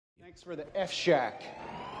Thanks for the F Shack.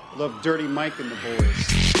 Love Dirty Mike and the boys.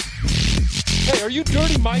 Hey, are you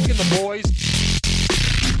Dirty Mike and the boys?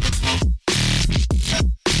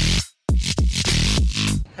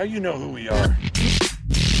 How you know who we are?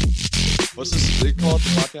 What's this they call it,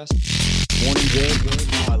 the podcast? Morning Good.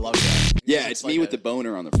 Oh, I love that. Yeah, it's me with the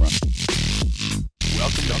boner on the front.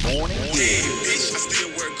 Welcome to Morning Yeah, bitch, I still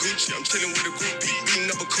wear Gucci. I'm chilling with a groupie, beating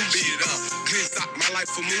up a coochie. Glitz stop my life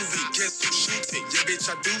for movie. Guess who's shooting? Yeah, bitch,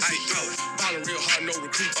 I do see. Ballin' real hard, no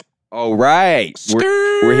recruits. All right.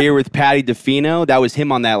 We're here with Patty DeFino. That was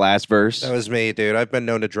him on that last verse. That was me, dude. I've been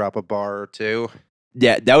known to drop a bar or two.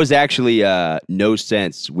 Yeah, that was actually No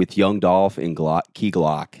Sense with Young Dolph and Key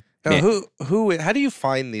Glock. Now, Man. how do you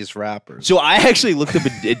find these rappers? So I actually looked up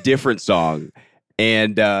a different song,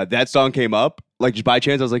 and that song came up. Like, just by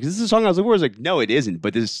chance, I was like, is this a song I was looking for? I was like, no, it isn't.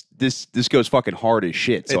 But this goes fucking hard as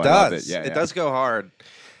shit. So it I love does. it. Yeah, it does go hard.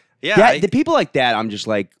 Yeah. Yeah, the people like that, I'm just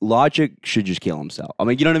like, Logic should just kill himself. I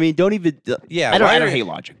mean, you know what I mean? Don't even. Yeah, I don't why hate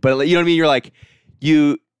Logic, but you know what I mean? You're like,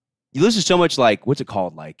 you listen to so much, like, what's it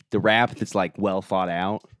called? Like the rap that's like well thought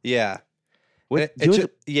out. Yeah. What?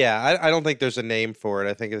 I don't think there's a name for it.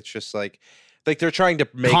 I think it's just like they're trying to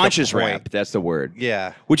make Conscious a point. rap. That's the word.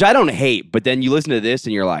 Yeah. Which I don't hate, but then you listen to this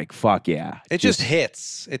and you're like, fuck yeah. It just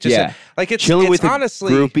hits. It just Yeah. like it's Chilling with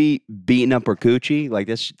honestly a groupie, beating up her coochie. Like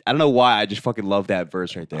this, I don't know why. I just fucking love that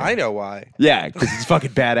verse right there. I know why. Yeah, because it's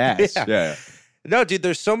fucking badass. Yeah. Yeah. No, dude,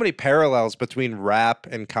 there's so many parallels between rap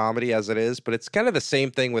and comedy as it is, but it's kind of the same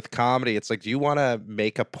thing with comedy. It's like, do you want to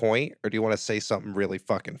make a point or do you want to say something really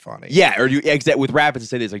fucking funny? Yeah, or with rap, it's the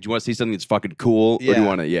same. It's like, do you want to see something that's fucking cool, or do Yeah. you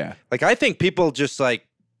want to? Yeah. Like, I think people just like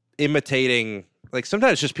imitating, like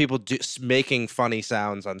sometimes just people just making funny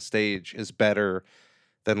sounds on stage is better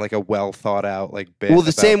than like a well thought out like bit. Well, the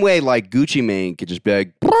about- same way like Gucci Mane could just be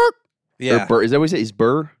like, Burr, Yeah, or Burr. Is that what he says? He's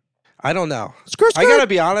Burr. I don't know. Skirt, I gotta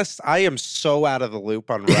be honest. I am so out of the loop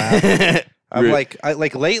on rap. I'm Really?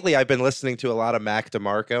 like lately. I've been listening to a lot of Mac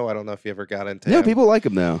DeMarco. I don't know if you ever got into Yeah, him. people like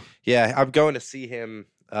him though. Yeah, I'm going to see him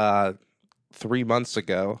 3 months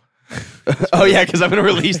ago. Oh yeah, because I'm gonna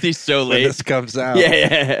release these so When late. this comes out.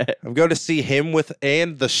 Yeah. I'm going to see him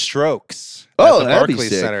and the Strokes. Oh, at the that'd be Barclays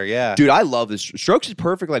sick. Center. Yeah, Dude, I love this. Strokes is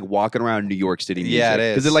perfect, like walking around New York City music. Yeah, it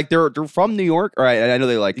is. Because they're like they're from New York. All right, I know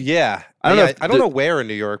they like. yeah. I don't know if I don't the- know where in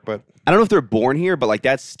New York, but I don't know if they're born here, but like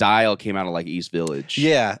that style came out of like East Village.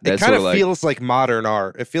 yeah, it That's kind sorta of like- feels like modern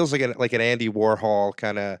art. It feels like an Andy Warhol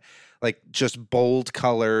kind of like just bold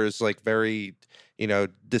colors, like very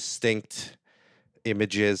distinct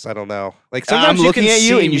images. I don't know. Like I'm sometimes looking can at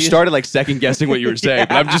you, see and you mu- started like second guessing what you were saying.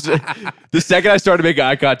 But I'm just the second I started making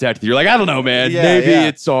eye contact with you, you're like, I don't know, man. Yeah, Maybe yeah.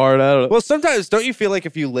 it's hard. I don't know. Well, sometimes don't you feel like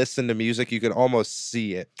if you listen to music, you can almost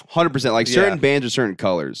see it? 100%. Like certain Yeah. bands are certain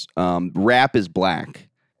colors. Rap is black.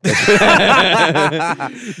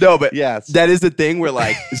 No, but Yes. that is the thing where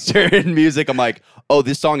like certain music, I'm like, oh,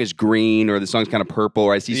 this song is green or this song's kind of purple,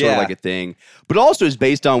 or I see sort of Yeah. like a thing. But also is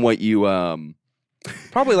based on what you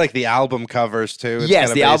Probably like the album covers too. It's yes,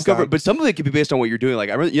 kinda the album based cover, on- but some of it could be based on what you're doing.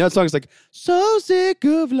 Like I remember, that song is like so sick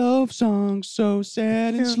of love songs, so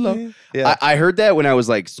sad and slow. Yeah. I heard that when I was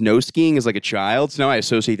like snow skiing as like a child. So now I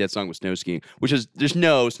associate that song with snow skiing, which is there's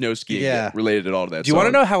no snow skiing Yeah. related at all to that. Do you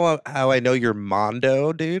want to song. know how I know you're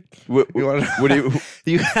Mondo, dude? What, You wanna know? what do you?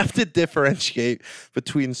 You have to differentiate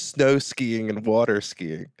between snow skiing and water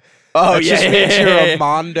skiing. Oh That yeah, just yeah, means yeah, you're yeah. a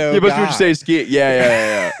Mondo Yeah, but guy. you say ski.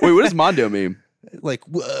 Yeah. Wait, what does Mondo mean? Like,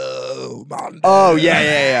 whoa, Mondo. Oh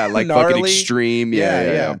yeah. Like fucking Gnarly. extreme. Yeah,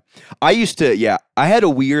 Yeah. yeah. I used to. Yeah, I had a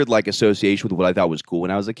weird like association with what I thought was cool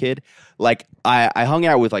when I was a kid. Like I hung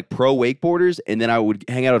out with like pro wakeboarders, and then I would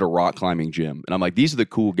hang out at a rock climbing gym, and I'm like, these are the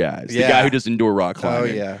cool guys. The Yeah. guy who does indoor rock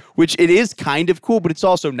climbing. yeah. Which it is kind of cool, but it's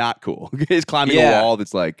also not cool. It's climbing Yeah. a wall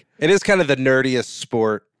that's like. It is kind of the nerdiest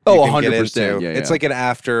sport. Oh, you can get 100%, into. yeah, It's yeah. like an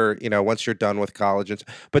after, once you're done with college.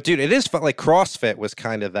 But dude, it is fun. Like CrossFit was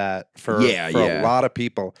kind of that for Yeah. a lot of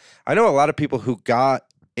people. I know a lot of people who got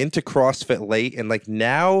into CrossFit late and like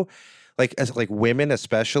now, like as like women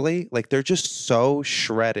especially, like they're just so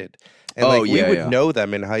shredded. And Oh, like we yeah, would yeah. know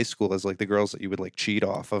them in high school as like the girls that you would like cheat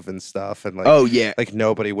off of and stuff. And like, Oh yeah. like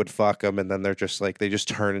nobody would fuck them. And then they're just like, they just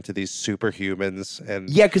turn into these superhumans. And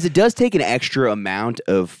Yeah, because it does take an extra amount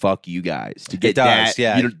of fuck you guys to get does, that.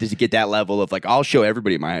 yeah. You know, to get that level of like, I'll show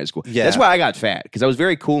everybody in my high school. Yeah. That's why I got fat because I was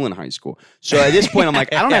very cool in high school. So at this point, I'm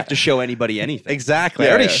like, I don't have to show anybody anything. exactly.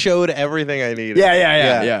 Yeah, I already yeah. showed everything I needed. Yeah,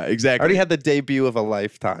 I exactly. already had the debut of a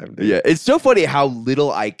lifetime. Dude. Yeah, it's so funny how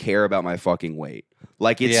little I care about my fucking weight.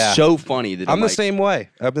 Like it's Yeah. so funny that I'm the like, same way.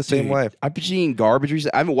 I'm the same dude, way. I've been eating garbage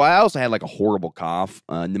recently. I mean, well, I also had like a horrible cough.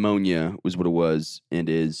 Pneumonia was what it was and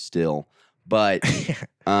is still. But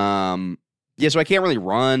Yeah, so I can't really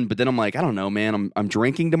run, but then I'm like, I don't know, man. I'm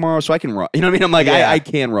drinking tomorrow, so I can run. You know what I mean? I'm like, Yeah. I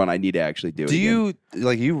can run. I need to actually do it. Do again. you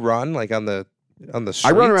like you run like on the streets?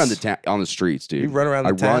 I run around the town on the streets, dude. You run around the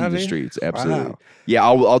I town, run the dude? streets, absolutely. Wow. Yeah,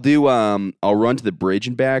 I'll do I'll run to the bridge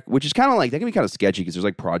and back, which is kind of like that can be kind of sketchy because there's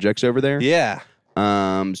like projects over there. Yeah.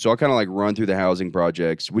 So I'll kind of like run through the housing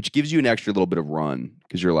projects, which gives you an extra little bit of run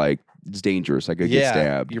because you're like it's dangerous. I could get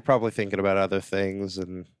stabbed. You're probably thinking about other things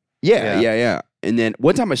and Yeah. And then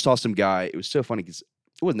one time I saw some guy. It was so funny because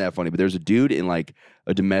it wasn't that funny, but there was a dude in like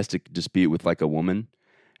a domestic dispute with like a woman,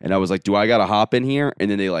 and I was like, "Do I gotta hop in here?" And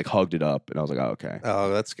then they like hugged it up, and I was like, "Oh, okay."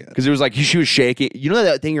 oh, that's good. Because it was like she was shaking. You know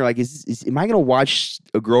that thing? You're like, am I gonna watch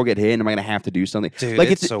a girl get hit? And am I gonna have to do something? Dude, like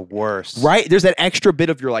it's the worst. right. There's that extra bit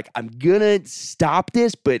of you're like, I'm gonna stop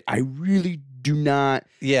this, but I really do not.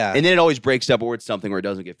 Yeah. And then it always breaks up, or it's something where it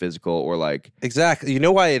doesn't get physical, or like Exactly. You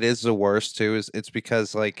know why it is the worst too? Is it's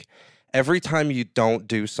because like every time you don't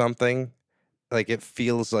do something, like it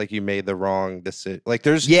feels like you made the wrong decision. Like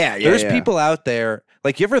there's people out there.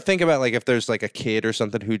 Like you ever think about like if there's like a kid or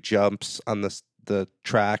something who jumps on the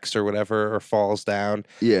tracks or whatever or falls down,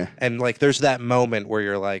 Yeah. and like there's that moment where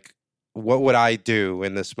you're like, what would I do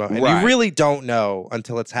in this moment? And Right. you really don't know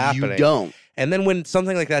until it's happening. You don't. And then when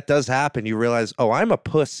something like that does happen, you realize, oh, I'm a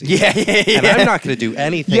pussy. Yeah. And I'm not going to do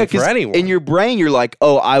anything for 'cause anyone. in your brain, you're like,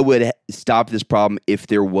 oh, I would stop this problem if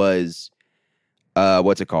there was,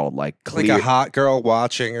 what's it called? Like like clear, a hot girl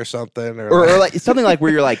watching or something. or like something like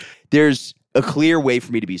where you're like, there's a clear way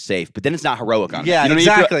for me to be safe, but then it's not heroic on me. Yeah, You know what I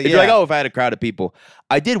mean? exactly, If you're like, yeah. oh, if I had a crowd of people.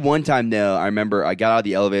 I did one time though. I remember I got out of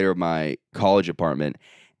the elevator of my college apartment,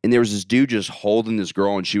 and there was this dude just holding this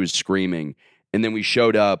girl, and she was screaming. And then we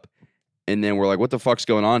showed up, and then we're like, what the fuck's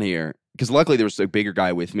going on here? Because luckily there was a bigger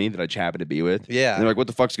guy with me that I just happened to be with. Yeah. And they're like, what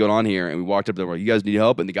the fuck's going on here? And we walked up to them, like, you guys need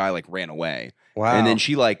help? And the guy like ran away. Wow. And then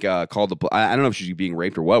she like called the. I don't know if she was being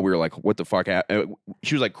raped or what. We were like, "What the fuck?"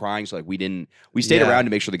 She was like crying, so like we stayed Yeah. around to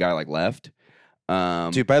make sure the guy like left.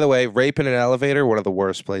 Dude, by the way, rape in an elevator, one of the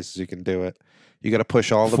worst places you can do it. You got to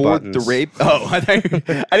push all the for buttons. the rape. Oh, I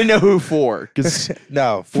didn't know who for because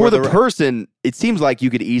No, for the ra- person, it seems like you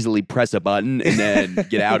could easily press a button and then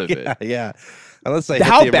get out of yeah, it. yeah. Unless they hit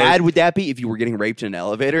How the bad would that be if you were getting raped in an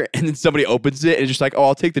elevator and then somebody opens it and it's just like, oh,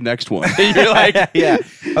 I'll take the next one. And you're like, yeah.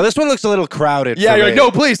 Oh, this one looks a little crowded. yeah, for you're me. like, no,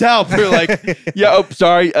 please help. They're like, yeah, oh,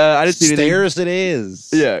 sorry, I didn't see anything. Stairs it is.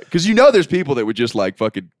 Yeah, because you know there's people that would just like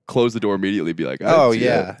fucking close the door immediately and be like, I didn't Oh, see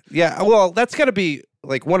yeah. that. Yeah. Well, that's got to be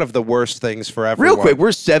like one of the worst things for everyone. Real quick,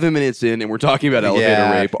 we're 7 minutes in and we're talking about elevator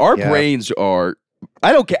Yeah, rape. Our yeah. brains are,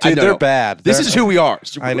 I don't care. Dude, no, they're no. bad. This They're- is who we are.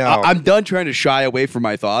 So I know. I'm done trying to shy away from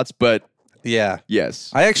my thoughts, but Yeah. yes.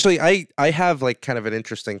 I actually I have like kind of an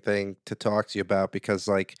interesting thing to talk to you about because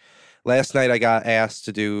like last night I got asked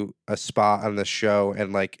to do a spot on the show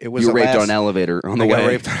and like it was You were the raped last, on an elevator on the I got way.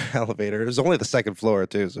 raped on an elevator. It was only the second floor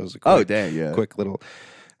too, so it was a Oh, quick, dang, yeah. quick little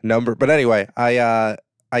number. But anyway,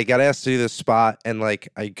 I got asked to do this spot and like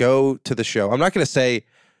I go to the show. I'm not gonna say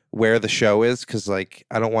where the show is because like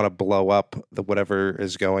I don't want to blow up the whatever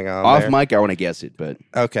is going on. Off there. mic, I want to guess it, but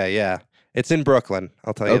Okay, yeah. It's in Brooklyn,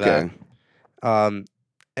 I'll tell you that. okay.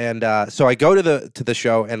 So I go to the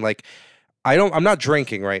show and like I'm not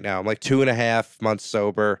drinking right now. I'm like 2.5 months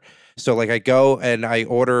sober. So like I go and I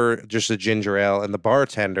order just a ginger ale and the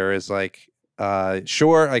bartender is like,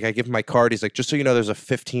 sure. Like I give him my card. He's like, just so you know, there's a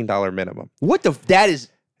 $15 minimum. What the? That is.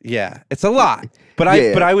 Yeah, it's a lot. But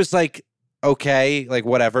Yeah. I was like, okay, like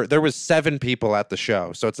whatever. There was 7 people at the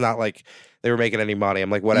show, so it's not like they were making any money. I'm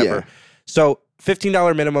like, whatever. Yeah. So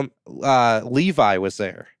 $15 minimum. Levi was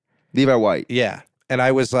there. Levi White. Yeah. And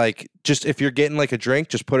I was like, just if you're getting like a drink,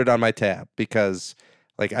 just put it on my tab because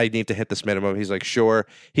like I need to hit this minimum. He's like, sure.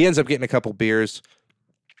 He ends up getting a couple beers.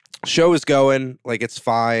 Show is going, like it's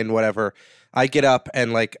fine, whatever. I get up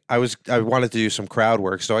and like I wanted to do some crowd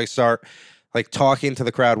work. So I start like talking to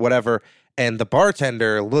the crowd, whatever. And the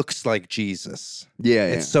bartender looks like Jesus.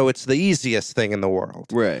 Yeah, yeah. So it's the easiest thing in the world.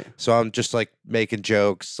 Right. So I'm just like making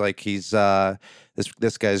jokes, like he's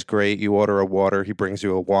this guy's great. You order a water, he brings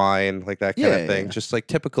you a wine, like that kind Yeah, of thing. yeah. Just like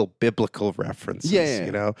typical biblical references, Yeah.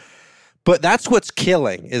 you know. But that's what's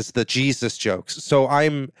killing is the Jesus jokes. So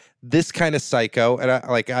I'm this kind of psycho, and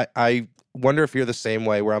I wonder if you're the same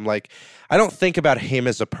way, where I'm like, I don't think about him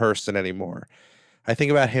as a person anymore. I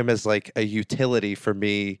think about him as like a utility for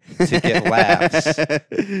me to get laughs,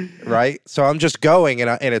 right? So I'm just going and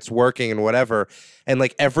it's working and whatever. And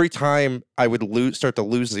like every time I would start to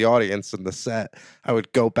lose the audience in the set, I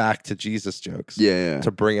would go back to Jesus jokes, Yeah, yeah.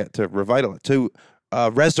 to bring it to revital to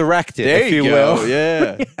resurrect it, There if you you go. will.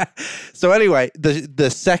 Yeah. So anyway, the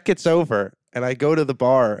set gets over and I go to the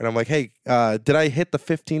bar and I'm like, hey, did I hit the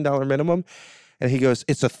 $15 minimum? And he goes,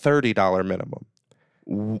 it's a $30 minimum.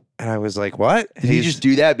 And I was like, what? Did he just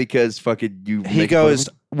do that because fucking you? He goes,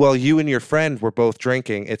 well, you and your friend were both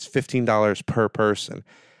drinking. It's $15 per person.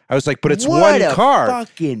 I was like, but it's what one a card.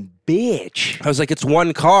 Fucking bitch. I was like, it's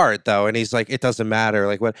one card though. And he's like, it doesn't matter.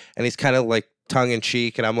 Like what? And he's kind of like tongue in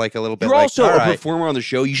cheek. And I'm like a little bit You're like, also all a right. performer on the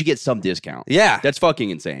show. You should get some discount. Yeah. That's fucking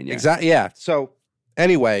insane. Yeah. Exactly. Yeah. So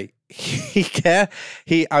anyway, I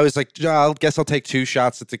was like, I guess I'll take 2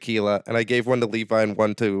 shots of tequila. And I gave one to Levi and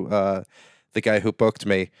one to the guy who booked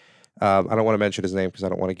me. I don't want to mention his name because I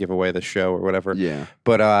don't want to give away the show or whatever. Yeah.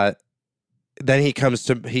 But then he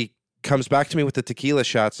comes back to me with the tequila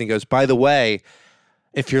shots and he goes, by the way,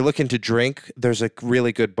 if you're looking to drink, there's a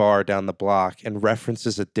really good bar down the block, and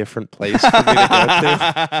references a different place for me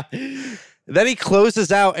to go to. Then he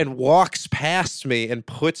closes out and walks past me and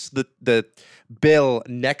puts the bill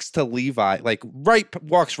next to Levi, like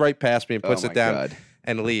walks right past me and puts it down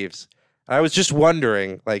and leaves. I was just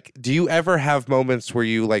wondering, like, do you ever have moments where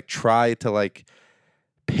you like try to like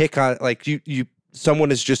pick on, like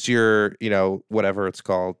someone is just your, whatever it's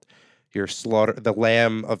called, your slaughter, the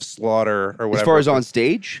lamb of slaughter or whatever. As far as on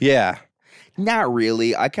stage? Yeah. Not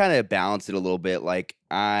really. I kind of balance it a little bit. Like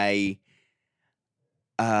no.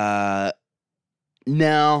 I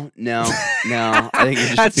think you're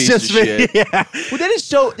just a piece of shit. Yeah. Well, that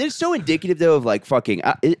is so indicative though of like fucking.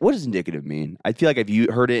 What does indicative mean? I feel like I've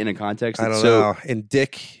heard it in a context. I don't know.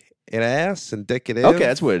 Indicative. Okay,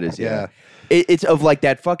 that's what it is. Yeah. It's of like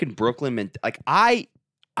that fucking Brooklyn. Like I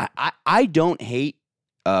don't hate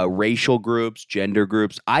racial groups, gender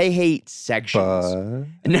groups. I hate sections. No.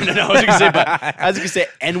 I was gonna say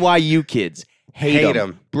NYU kids hate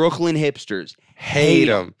them. Brooklyn hipsters hate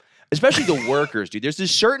them. Especially the workers, dude. There's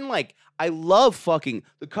this certain like I love fucking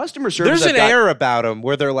the customer service. There's an air about them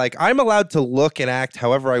where they're like, I'm allowed to look and act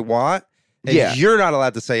however I want. And you're not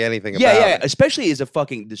allowed to say anything about it. Yeah. Especially as a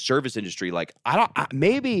fucking the service industry. Like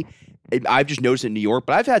maybe I've just noticed in New York,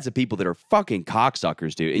 but I've had some people that are fucking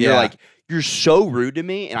cocksuckers, dude. And you're like, you're so rude to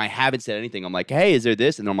me, and I haven't said anything. I'm like, hey, is there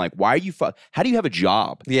this? And I'm like, why are you how do you have a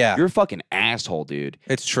job? Yeah. You're a fucking asshole, dude.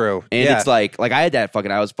 It's true. And it's like I had that fucking,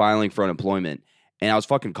 I was filing for unemployment. And I was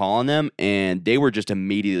fucking calling them, and they were just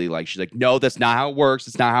immediately like, she's like, no, that's not how it works.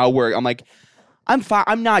 It's not how it works. I'm like,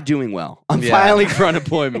 I'm not doing well. I'm filing for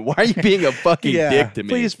unemployment. Why are you being a fucking dick to me?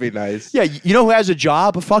 Please be nice. Yeah, you know who has a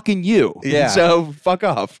job? Fucking you. Yeah. So fuck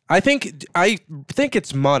off. I think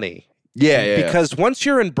it's money. Yeah. Because once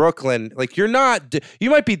you're in Brooklyn, like you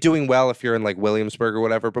might be doing well if you're in like Williamsburg or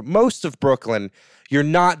whatever, but most of Brooklyn, you're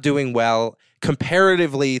not doing well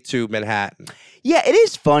comparatively to Manhattan. Yeah, it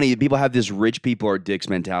is funny that people have this rich people are dicks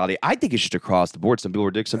mentality. I think it's just across the board. Some people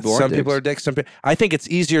are dicks, some people aren't dicks. I think it's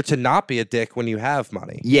easier to not be a dick when you have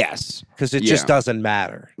money. Yes. Because it just doesn't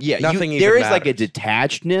matter. Yeah, nothing there is matters. like a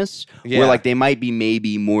detachedness where like they might be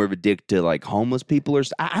maybe more of a dick to like homeless people or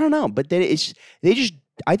I don't know, but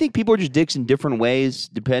I think people are just dicks in different ways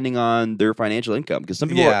depending on their financial income. Because some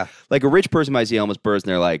people are, like a rich person might see a homeless person,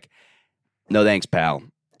 they're like, no thanks, pal.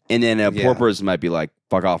 And then a poor person might be like,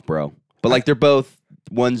 fuck off, bro. But like they're both,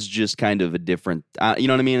 one's just kind of a different, you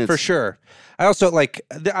know what I mean? For sure. I also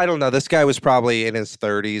I don't know, this guy was probably in his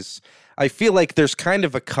 30s. I feel like there's kind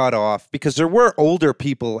of a cutoff because there were older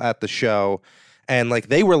people at the show and like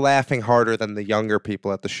they were laughing harder than the younger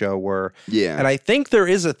people at the show were. Yeah. And I think there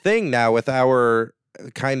is a thing now with our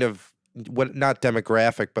kind of, not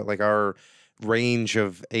demographic, but like our range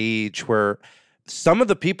of age where some of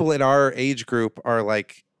the people in our age group are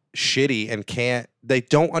like shitty and they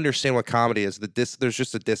don't understand what comedy is. There's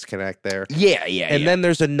just a disconnect there. Yeah. And then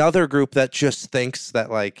there's another group that just thinks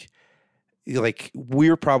that like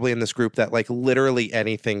we're probably in this group that like literally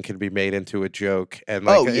anything can be made into a joke and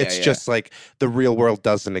like it's just like the real world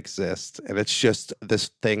doesn't exist and it's just this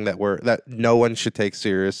thing that no one should take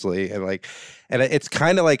seriously and it's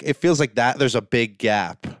kind of like it feels like that there's a big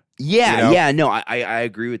gap. Yeah, no, I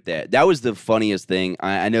agree with that. That was the funniest thing.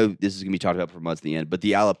 I know this is going to be talked about for months at the end, but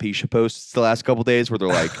the alopecia posts the last couple days where they're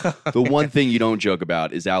like, the one thing you don't joke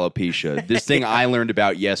about is alopecia. This thing I learned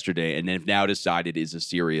about yesterday and have now decided is a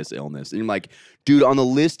serious illness. And I'm like, dude, on the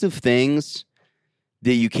list of things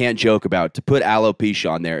that you can't joke about, to put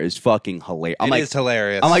alopecia on there is fucking hilarious. It's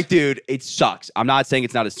hilarious. I'm like, dude, it sucks. I'm not saying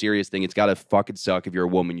it's not a serious thing. It's got to fucking suck if you're a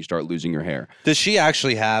woman, you start losing your hair. Does she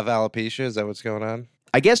actually have alopecia? Is that what's going on?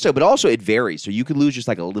 I guess so, but also it varies. So you could lose just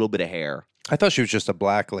like a little bit of hair. I thought she was just a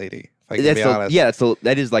black lady. If I can be honest. Yeah,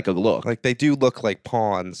 that is like a look. Like they do look like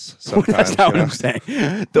pawns sometimes. That's not what I'm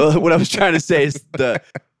saying. What I was trying to say is the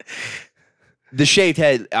shaved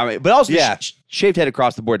head. I mean, but also shaved head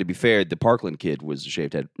across the board. To be fair, the Parkland kid was a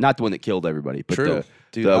shaved head, not the one that killed everybody. But true.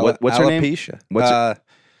 What's her name? Alopecia.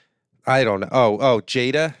 I don't know. Oh,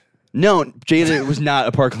 Jada. No, Jada was not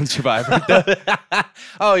a Parkland survivor.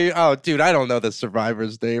 Oh, dude, I don't know the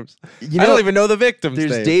survivors' names. You I know, don't even know the victims'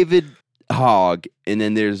 There's names. David Hogg, and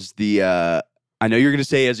then there's the. I know you're going to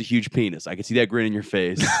say he has a huge penis. I can see that grin in your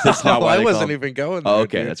face. That's not why I they wasn't call him. even going there. Oh,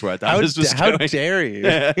 okay, dude. that's where I thought this was How going. dare you?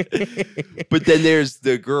 But then there's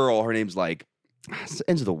the girl. Her name's like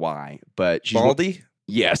ends with a Y, but she's Baldy?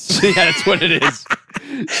 Yes, yeah, that's what it is.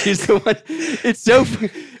 She's the one. It's so.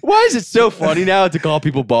 Why is it so funny now to call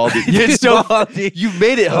people baldy? It's so. Baldy. You've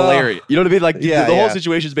made it hilarious. You know what I mean? Like Yeah, the whole yeah.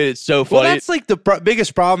 situation's made it so Well, funny. that's like the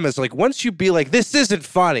biggest problem is like once you be like, this isn't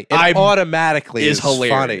funny, it automatically is funny.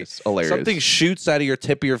 hilarious. Hilarious. Something shoots out of your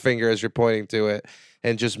tip of your finger as you're pointing to it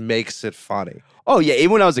and just makes it funny. Oh yeah,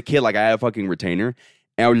 even when I was a kid, like I had a fucking retainer,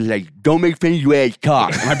 and I was like, "Don't make fun of your ass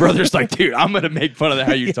cock." And my brother's like, "Dude, I'm gonna make fun of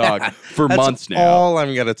how you talk for That's months now." all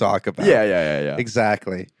I'm going to talk about. Yeah.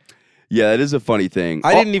 Exactly. Yeah, that is a funny thing.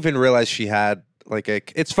 I didn't even realize she had like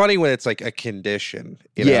it's funny when it's like a condition.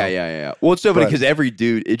 You know? Yeah. Well, it's so funny But- because every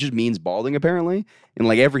dude, it just means balding apparently, and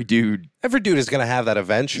like every dude. Every dude is going to have that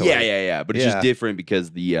eventually. Yeah. But it's Yeah. just different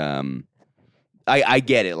because the I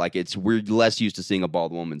get it. Like we're less used to seeing a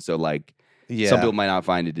bald woman, so like Yeah. some people might not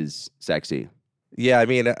find it as sexy. Yeah, I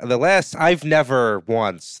mean, I've never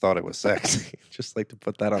once thought it was sexy. Just like to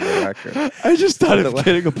put that on the record. I just thought of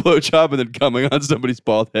getting a blowjob and then coming on somebody's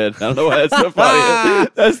bald head. I don't know why that's the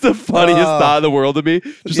funniest. That's the funniest thought in the world to me.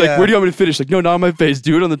 Just like, Yeah. where do you want me to finish? Like, no, not on my face.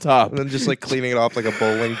 Do it on the top. And then just like cleaning it off like a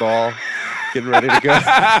bowling ball, getting ready to go,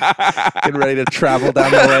 getting ready to travel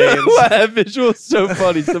down the lanes. Wow, that visual is so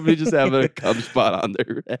funny. Somebody just having a cum spot on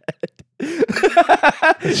their head.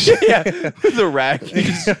 Yeah, with a rack. You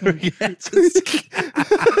just-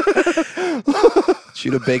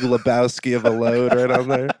 Shoot a big Lebowski of a load right on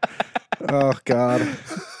there. Oh God,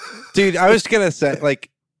 dude, I was gonna say like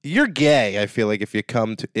you're gay. I feel like if you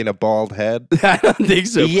come in a bald head, I don't think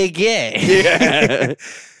so. you're gay. Yeah.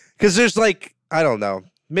 Because there's like I don't know.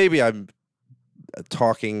 Maybe I'm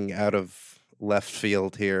talking out of left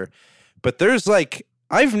field here, but there's like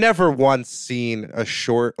I've never once seen a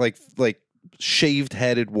short like shaved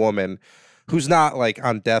headed woman who's not like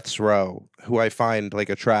on death's row who I find like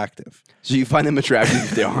attractive. So you find them attractive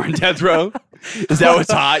if they are on death row? Is that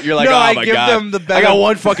what's hot? You're like, No, oh I my give god, them the I got benef-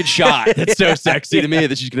 one fucking shot. That's so sexy to me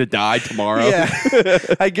that she's gonna die tomorrow. Yeah,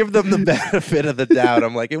 I give them the benefit of the doubt.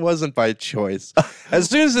 I'm like, it wasn't by choice. As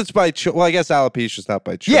soon as it's by choice, well, I guess alopecia's not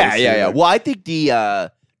by choice. yeah. either. Well, I think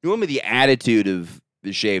normally the attitude of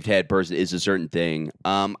the shaved head person is a certain thing.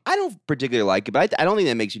 I don't particularly like it, but I don't think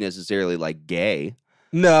that makes you necessarily like gay.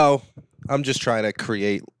 No, I'm just trying to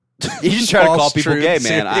create. You just try to call false people gay, truths.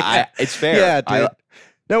 man. Yeah. It's fair. Yeah, dude.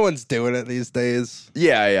 No one's doing it these days.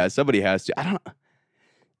 Yeah. Somebody has to. I don't.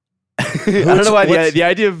 I don't know why the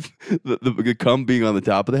idea of the cum being on the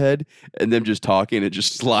top of the head and them just talking and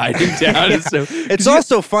just sliding down is so. It's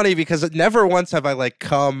also funny because never once have I like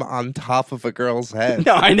come on top of a girl's head.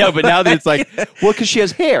 No, I know, but now that it's like, well, because she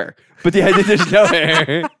has hair, but the idea there's no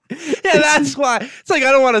hair. Yeah, that's why. It's like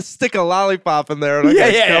I don't want to stick a lollipop in there. And Yeah,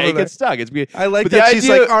 it it gets stuck. It's weird. I like But that the she's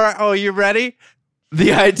idea- like, all right, oh, you ready?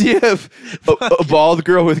 The idea of a bald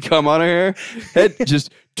girl with cum on her head just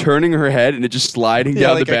turning her head and it just sliding Yeah,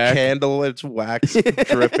 down like the back. a candle, it's wax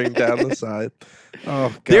dripping down the side.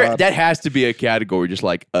 Oh There, God. that has to be a category, just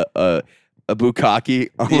like a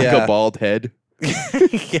bukkake on like Yeah. a bald head.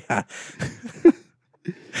 Yeah.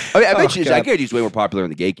 I mean, I bet Oh, you, God. I guarantee it's way more popular in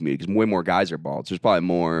the gay community because way more guys are bald. So there's probably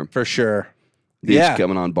more For sure. dudes Yeah.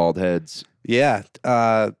 coming on bald heads. Yeah.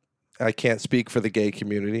 I can't speak for the gay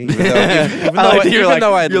community. Even though, I like that you're like,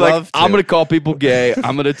 I'd you're love like, to. I'm going to call people gay.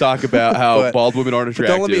 I'm going to talk about how But- bald women aren't But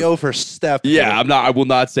attractive. don't let me overstep. Yeah, it. I'm not. I will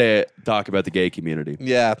not say it. Talk about the gay community.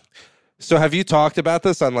 Yeah. So have you talked about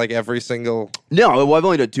this on like every single? No, well, I've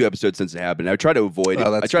only done 2 episodes since it happened. I try to avoid it.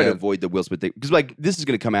 Oh, that's I try to good. avoid the Will Smith thing because like this is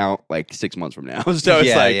going to come out like 6 months from now. So it's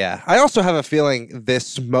yeah, like, yeah. I also have a feeling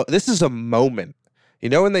this is a moment. You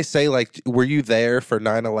know when they say like, "Were you there for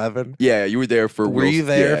 9/11?" yeah, you were there for. Were you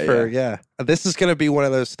there for? Yeah. This is gonna be one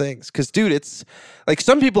of those things because, dude, it's like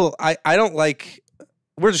some people. I don't like.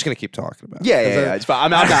 We're just gonna keep talking about. it, Yeah, 'cause yeah. It's fine.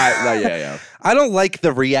 I'm not. Yeah. I don't like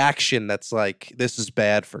the reaction that's like this is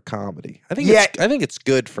bad for comedy. I think Yeah. I think it's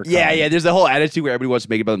good for comedy. Yeah. There's the whole attitude where everybody wants to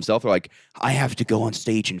make it about themselves. They're like, I have to go on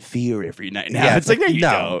stage in fear every night. Now it's like, no, you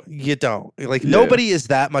don't. you don't. Like Yeah. nobody is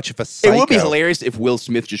that much of a It psycho. would be hilarious if Will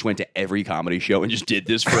Smith just went to every comedy show and just did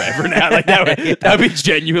this forever now. Like that'd be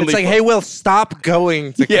genuinely. It's like, fun. hey, Will, stop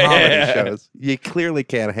going to Yeah, comedy yeah. shows. You clearly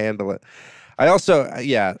can't handle it. I also,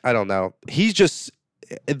 I don't know. He's just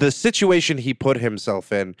the situation he put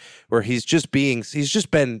himself in, where he's just been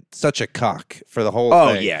such a cuck for the whole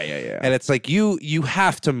Oh thing. yeah. And it's like you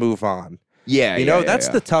have to move on. Yeah, You know, that's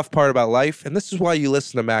the tough part about life, and this is why you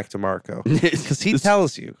listen to Mac DeMarco, because he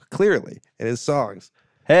tells you clearly in his songs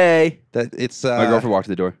Hey, that it's my girlfriend walked to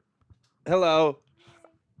the door. hello.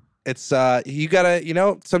 It's you gotta, you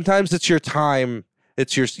know, sometimes it's your time,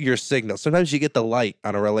 it's your signal. Sometimes you get the light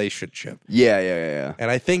on a relationship. Yeah. And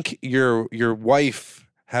I think your wife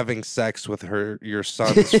having sex with your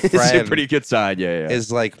son's It's a friend pretty good sign. Yeah.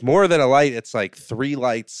 is like more than a light. It's like 3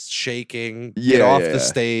 lights shaking. Get Yeah, off yeah. the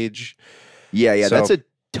stage. Yeah. So- That's a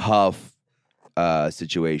tough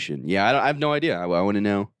situation. Yeah, I have no idea. I want to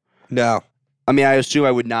know. No. I mean, I assume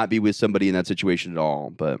I would not be with somebody in that situation at all,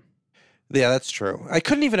 but Yeah, that's true. I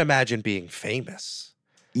couldn't even imagine being famous.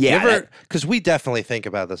 yeah. Because we definitely think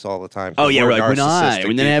about this all the time. Oh yeah, we're like narcissistic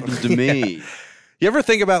when that people. happens to me, Yeah. You ever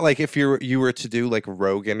think about like if you were to do like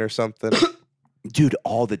Rogan or something? dude,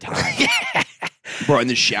 all the time. Bro, in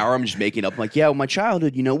the shower, I'm just making up. I'm like, yeah, well, my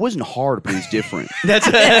childhood, you know, it wasn't hard, but it was different. That's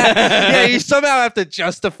Yeah, you somehow have to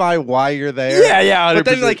justify why you're there. yeah. But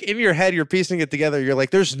then, like in your head, you're piecing it together. You're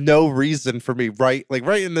like, "There's no reason for me right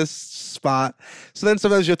in this spot." So then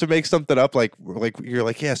sometimes you have to make something up. Like you're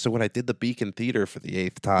like, "Yeah." So when I did the Beacon Theater for the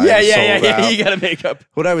 8th time, sold out. You gotta make up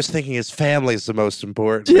What I was thinking is family is the most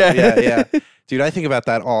important. Yeah. yeah. Dude, I think about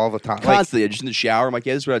that all the time. Like, constantly. Just in the shower, I'm like,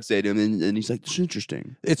 yeah, this is what I'd say to him, and he's like, this is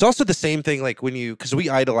interesting. it's also the same thing. Like when because we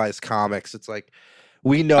idolize comics. It's like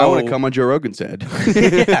we know I want to come on Joe Rogan's head.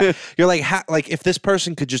 Yeah. You're like, like if this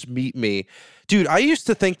person could just meet me, dude. I used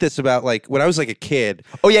to think this about like when I was like a kid,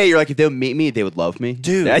 Oh yeah, you're like, if they would meet me, they would love me,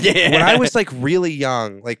 dude. Yeah. When I was like really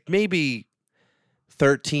young, like maybe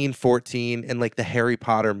 13, 14, and like the Harry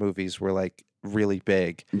Potter movies were like really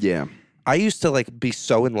big. yeah, I used to like be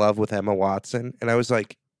so in love with Emma Watson, and I was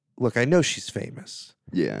like, look, I know she's famous,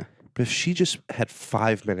 yeah. but if she just had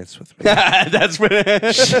 5 minutes with me, That's what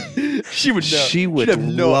she would know. she would She'd have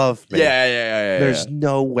no- love me. Yeah. There's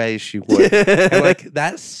no way she would. And like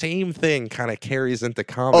that same thing kind of carries into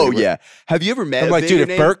comedy. Oh where yeah. Have you ever met? I'm a like, dude, bigger if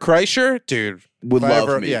name? Bert Kreischer, dude, Would if I love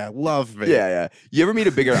ever- me. Yeah, love me. Yeah. You ever meet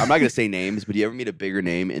a bigger? I'm not gonna say names, but you ever meet a bigger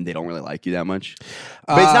name and they don't really like you that much?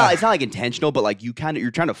 But it's not like intentional. But like you're trying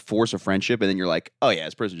to force a friendship, and then you're like, oh yeah,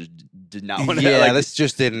 this person just did not want to. Yeah, like, this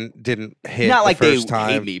just didn't hit. not the like they first time.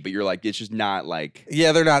 hate me, but you're like, it's just not like.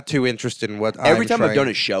 Yeah, they're not too interested in what. Every I'm time I've trying- done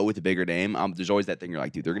a show with a bigger name, there's always that thing. You're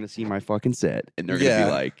like, dude, they're gonna see my fucking set, and they're gonna Yeah.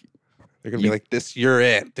 be like, they're gonna be like, "This, you're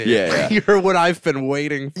it, dude. Yeah. you're what I've been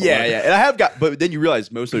waiting for." yeah. And I have got, but then you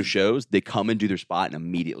realize most of those shows, they come and do their spot and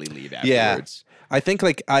immediately leave afterwards. I think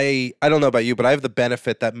like I don't know about you, but I have the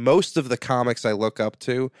benefit that most of the comics I look up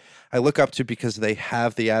to because they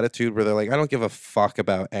have the attitude where they're like, I don't give a fuck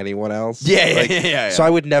about anyone else. Yeah. So I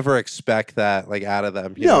would never expect that like out of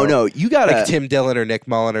them. you know? No, you gotta. Like Tim Dillon or Nick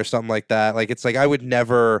Mullen or something like that. Like it's like I would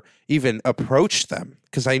never even approach them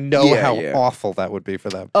because I know Yeah, how yeah. awful that would be for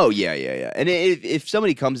them. Oh yeah. And if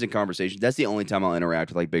somebody comes in conversation, that's the only time I'll interact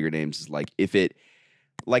with like bigger names. Is like if it,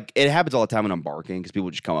 like it happens all the time when I'm barking because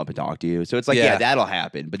people just come up and talk to you. So it's like Yeah. that'll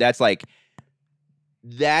happen, but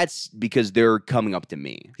that's because they're coming up to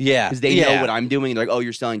me Yeah, because they know what I'm doing. They're like, oh,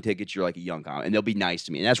 you're selling tickets. You're like a young comic, and they'll be nice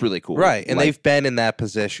to me, and that's really cool. right. And Like, they've been in that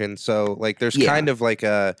position, so like there's Yeah. kind of like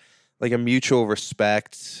a mutual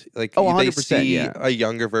respect. Like Oh, they 100%, see yeah. a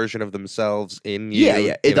younger version of themselves in you. yeah.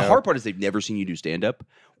 you The know? hard part is they've never seen you do stand up,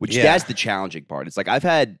 which Yeah. that's the challenging part. It's like I've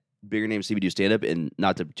had bigger names see me do stand up, and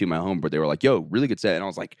not to my home, but they were like, yo, really good set, and I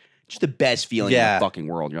was like, just the best feeling in Yeah. the fucking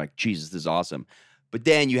world. You're like, Jesus, this is awesome. But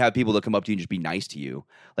then you have people that come up to you and just be nice to you.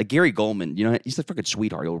 Like Gary Goldman, you know, he's a freaking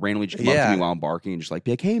sweetheart. He'll randomly just come up to Yeah. me while I'm barking and just like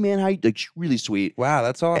be like, hey man, how you, like really sweet. Wow,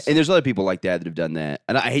 that's awesome. And there's other people like that have done that.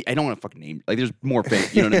 And I don't want to fucking name, like there's more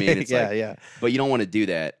fake, you know what I mean? It's like, yeah. but you don't want to do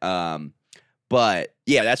that. But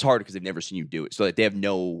yeah, that's hard because they've never seen you do it. So like they have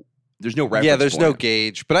there's no reference. Yeah, there's no point.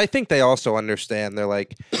 gauge. But I think they also understand. They're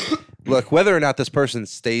like, look, whether or not this person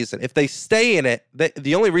stays in, if they stay in it,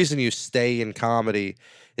 the only reason you stay in comedy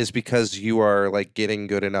is because you are like getting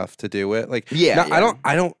good enough to do it. Like, Yeah, yeah.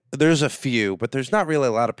 I don't. There's a few, but there's not really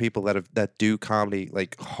a lot of people that do comedy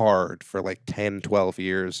like hard for like 10, 12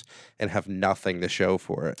 years and have nothing to show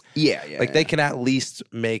for it. Yeah. Like they can at least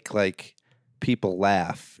make like people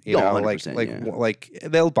laugh. You No, know, 100%, like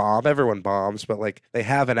they'll bomb. Everyone bombs, but like they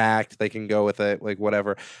have an act, they can go with it, like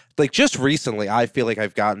whatever. Like just recently, I feel like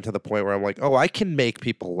I've gotten to the point where I'm like, oh, I can make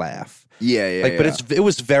people laugh. Yeah. But it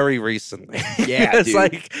was very recently. Yeah, it's dude.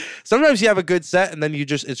 like sometimes you have a good set, and then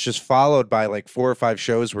it's just followed by like 4 or 5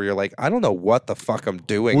 shows where you're like, I don't know what the fuck I'm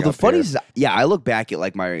doing. Well, the up funny here. is, I look back at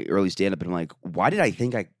like my early stand up and I'm like, why did I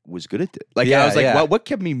think I was good at this? Like, Yeah, I was like, yeah. what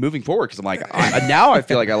kept me moving forward? Because I'm like, now I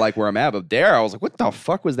feel like I like where I'm at. But there, I was like, what the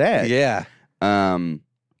fuck was that? Yeah.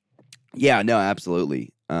 Yeah, no,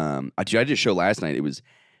 absolutely. I did a show last night. It was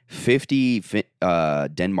 50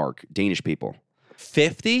 Danish people.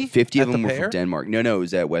 50? 50 of At them the were Pair? from Denmark. No, it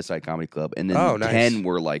was at West Side Comedy Club. And then Oh, nice. 10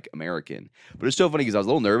 were like American. But it's so funny because I was a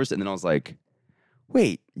little nervous and then I was like,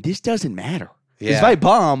 wait, this doesn't matter. Because if Yeah. I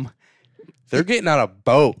bomb, They're getting on a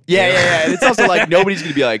boat. yeah. And it's also like nobody's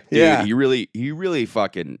gonna be like, dude, Yeah. he really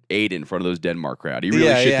fucking ate in front of those Denmark crowd. He really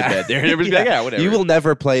Yeah, shit yeah. the bed there. And everybody's gonna be like, yeah, whatever. You will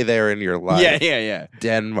never play there in your life. Yeah.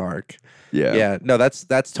 Denmark. Yeah. Yeah. No, that's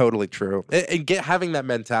totally true. And having that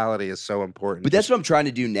mentality is so important. But that's what I'm trying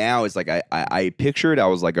to do now is like I pictured, I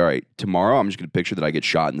was like, all right, tomorrow I'm just gonna picture that I get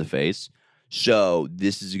shot in the face. So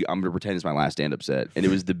I'm gonna pretend it's my last stand-up set. And it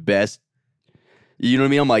was the best. You know what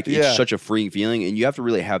I mean? I'm like, Yeah. it's such a freeing feeling. And you have to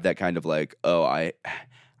really have that kind of like, oh, I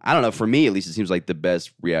don't know. For me, at least it seems like the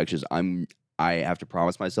best reaction is I have to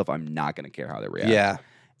promise myself I'm not gonna care how they react. Yeah.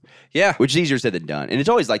 Yeah. Which is easier said than done. And it's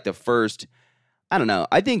always like the first, I don't know,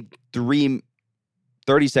 I think 30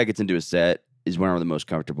 seconds into a set is when I'm the most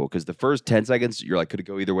comfortable because the first 10 seconds, you're like, could it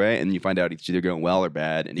go either way? And then you find out it's either going well or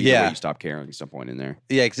bad. And either way, you stop caring at some point in there.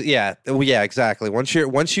 Yeah. Well, yeah, exactly. Once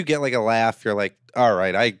you get like a laugh, you're like, all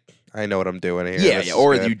right, I know what I'm doing here. Yeah. This is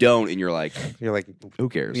Or good. you don't and you're like, who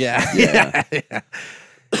cares? Yeah.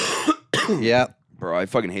 Yeah. Bro, I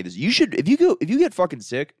fucking hate this. You should, if you get fucking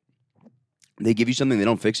sick, they give you something, they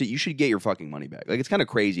don't fix it, you should get your fucking money back. Like, it's kind of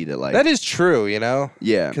crazy that like. That is true, you know?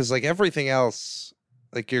 Yeah. Because like everything else,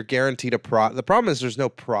 like you're guaranteed a product. The problem is there's no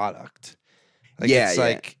product. Like, Yeah, it's yeah.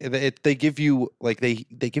 like they give you like they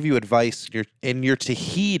give you advice and you're to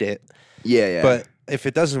heed it. Yeah. But if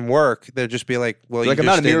it doesn't work, they'll just be like, well, Like, you I'm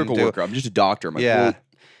not a just didn't miracle do- worker. I'm just a doctor. I'm like, Yeah. well,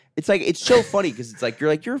 it's like, it's so funny because it's like,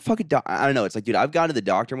 you're a fucking doctor. I don't know. It's like, dude, I've gone to the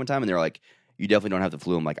doctor one time and they're like, you definitely don't have the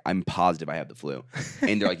flu. I'm like, I'm positive I have the flu.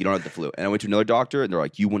 And they're like, you don't have the flu. And I went to another doctor and they're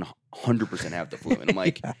like, you 100% have the flu. And I'm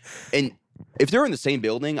like, and if they're in the same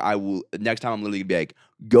building, I will, next time I'm literally gonna be like,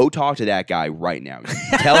 go talk to that guy right now.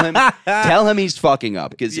 Tell him he's fucking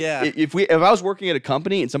up. Because Yeah. if I was working at a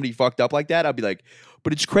company and somebody fucked up like that, I'd be like,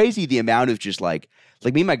 but it's crazy the amount of just like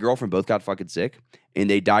me and my girlfriend both got fucking sick and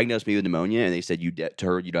they diagnosed me with pneumonia and they said to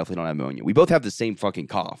her, you definitely don't have pneumonia. We both have the same fucking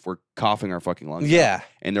cough. We're coughing our fucking lungs out. Yeah.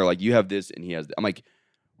 And they're like, you have this and he has I'm like,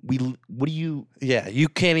 what do you? Yeah. You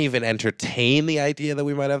can't even entertain the idea that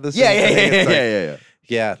we might have the same thing. It's like- Yeah.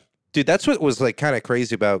 Yeah. Dude, that's what was like kind of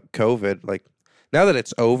crazy about COVID. Like now that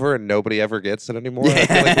it's over and nobody ever gets it anymore, I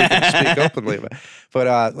feel like we can speak openly about it.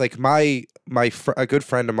 But like a good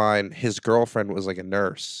friend of mine, his girlfriend was like a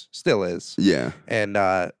nurse, still is. Yeah. And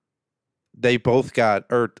they both got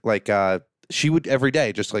she would every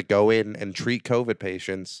day just like go in and treat COVID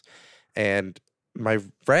patients. And my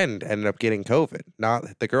friend ended up getting COVID, not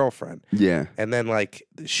the girlfriend. Yeah. And then like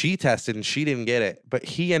she tested and she didn't get it, but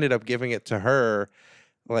he ended up giving it to her,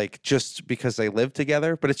 like just because they lived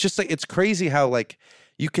together. But it's just like it's crazy how like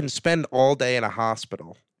you can spend all day in a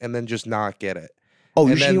hospital and then just not get it. Oh,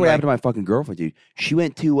 you And should then, see what like- happened to my fucking girlfriend, dude. She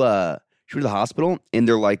went to the hospital and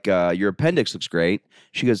they're like, your appendix looks great.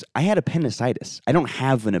 She goes, I had appendicitis. I don't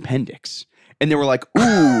have an appendix. And they were like,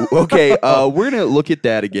 ooh, okay, we're gonna look at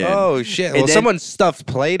that again. Oh shit! And Well, then- someone stuffed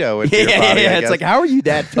Play-Doh into your body. I It's guess. like, how are you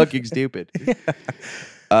that fucking stupid? Yeah,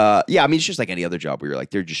 I mean, it's just like any other job where you're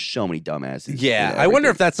like, there are just so many dumbasses. Yeah, I wonder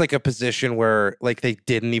if that's like a position where like they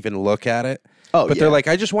didn't even look at it. Oh, but yeah. they're like,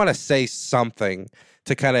 I just want to say something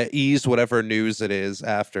to kind of ease whatever news it is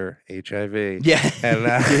after HIV. Yeah. And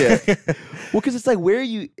Yeah. Well, because it's like, where are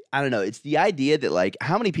you? I don't know. It's the idea that like,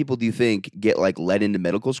 how many people do you think get like let into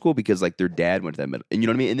medical school because like their dad went to that medical, and you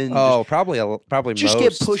know what I mean? And then oh, probably just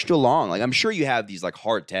most. get pushed along. Like, I'm sure you have these like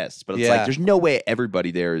hard tests, but it's Yeah. like there's no way everybody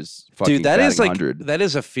there is fucking Dude, that is batting like 100. that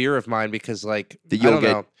is a fear of mine because like That I you'll don't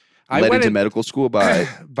get know. I Led went into in, medical school by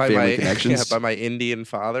by family my connections. by my Indian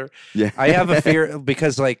father. Yeah. I have a fear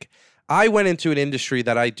because like I went into an industry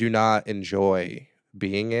that I do not enjoy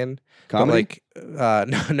being in. Comedy? But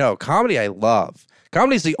like no, comedy I love.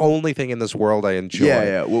 Comedy is the only thing in this world I enjoy.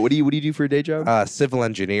 Yeah. What do you do for a day job? Civil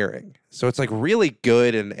engineering. So it's like really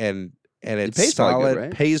good and it's pays probably solid, good,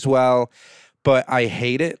 right? pays well, but I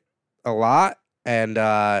hate it a lot. And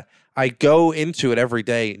I go into it every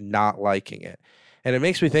day not liking it. And it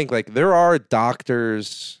makes me think like there are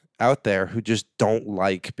doctors out there who just don't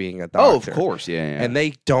like being a doctor. Oh, of course, yeah. And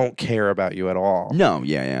they don't care about you at all. No,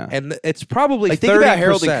 yeah. And it's probably Like 30%. think about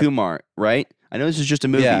Harold and Kumar, right? I know this is just a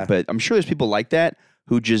movie, Yeah. but I'm sure there's people like that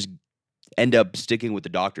who just end up sticking with the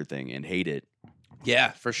doctor thing and hate it.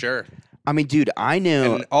 Yeah, for sure. I mean, dude, I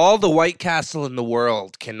know. And all the White Castle in the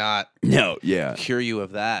world cannot No, yeah. cure you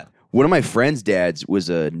of that. One of my friend's dads was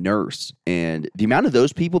a nurse, and the amount of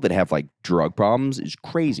those people that have like drug problems is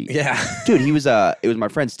crazy. Yeah. Dude, he was it was my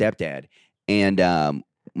friend's stepdad, and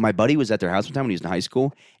my buddy was at their house one time when he was in high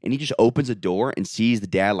school, and he just opens a door and sees the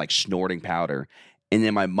dad like snorting powder, and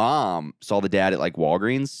then my mom saw the dad at like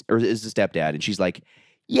Walgreens, or is the stepdad, and she's like,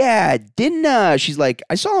 "Yeah, didn't she's like,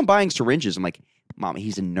 I saw him buying syringes." I'm like, "Mom,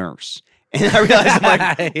 he's a nurse," and I realized I'm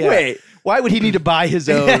like, Yeah. "Wait, why would he need to buy his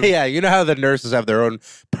own?" Yeah, you know how the nurses have their own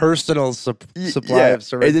personal supply of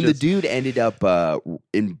syringes. And then the dude ended up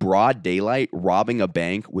in broad daylight robbing a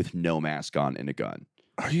bank with no mask on and a gun.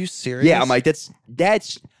 Are you serious? Yeah, I'm like,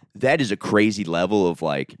 that is a crazy level of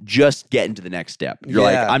like just getting to the next step. You're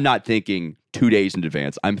like, Yeah. I'm not thinking 2 days in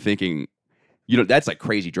advance. I'm thinking, that's like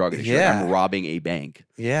crazy drug addiction. Like, Yeah. I'm robbing a bank.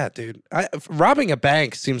 Yeah, dude. Robbing a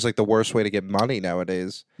bank seems like the worst way to get money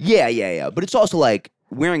nowadays. Yeah. But it's also like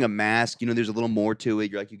wearing a mask, there's a little more to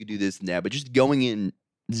it. You're like, you could do this and that, but just going in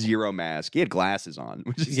zero mask. He had glasses on.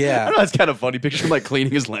 Which is, Yeah. I know that's kind of funny. Picture him like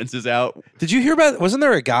cleaning his lenses out. Did you hear about? Wasn't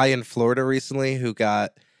there a guy in Florida recently who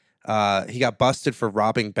got he got busted for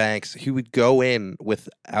robbing banks? He would go in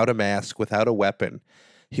without a mask, without a weapon.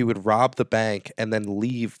 He would rob the bank and then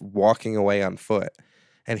leave, walking away on foot.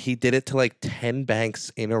 And he did it to like 10 banks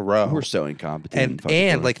in a row. We're so incompetent. And fucking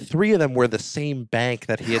Florida. like 3 of them were the same bank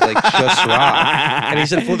that he had like just robbed. And he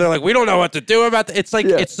said, "They're like, we don't know what to do about that." It's like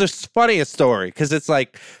it's the funniest story because it's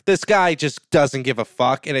like this guy just doesn't give a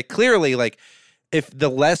fuck, and it clearly like if the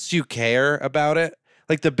less you care about it,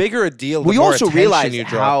 like the bigger a deal, the we more also attention realize you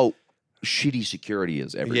draw. how shitty security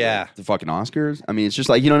is everywhere. Yeah. The fucking Oscars. I mean, it's just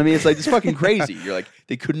like, you know what I mean? It's like, it's fucking crazy. You're like,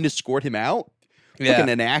 they couldn't escort him out? Fucking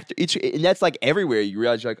an actor. And that's like everywhere. You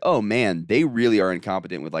realize you're like, oh man, they really are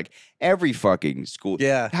incompetent with like every fucking school.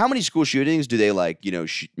 Yeah. How many school shootings do they like,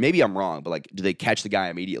 maybe I'm wrong, but like, do they catch the guy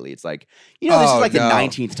immediately? It's like, this Oh, is like no. the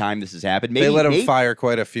 19th time this has happened. Maybe They let him fire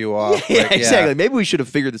quite a few off. Yeah, Like, exactly. Maybe we should have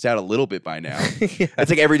figured this out a little bit by now. Yeah.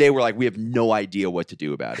 It's like every day we're like, we have no idea what to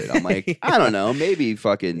do about it. I'm like, I don't know. Maybe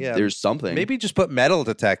fucking Yeah. there's something. Maybe just put metal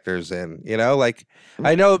detectors in, like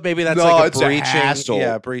I know maybe that's No, like it's a a breaching,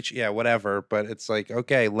 hassle. whatever. But it's like,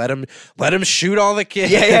 okay, let him shoot all the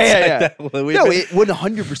kids. Yeah. Like that. No,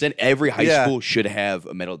 100% every high Yeah. school should have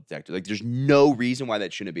a metal detector. Like, there's no reason why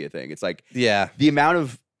that shouldn't be a thing. It's like Yeah. the amount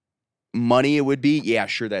of money it would be. Yeah,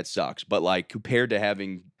 sure, that sucks. But like compared to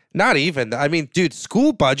having, Not even. I mean, dude,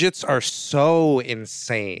 school budgets are so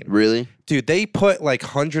insane. really, Dude, they put like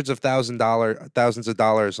hundreds of thousands of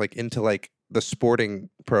dollars like into like the sporting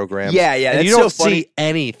programs. Yeah, And that's you don't so funny. see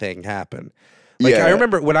anything happen. Like Yeah. I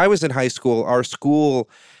remember when I was in high school, our school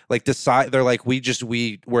like they're like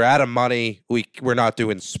we're out of money. We're not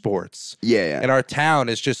doing sports. yeah. And our town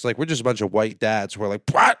is just like we're just a bunch of white dads. We're like,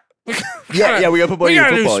 what? Yeah, we gotta put money we in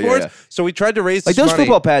gotta football. do sports. Yeah. So we tried to raise Like this those money.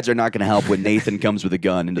 football pads are not going to help when Nathan comes with a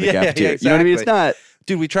gun into the Yeah, cafeteria. yeah, You know what I mean? It's exactly. not.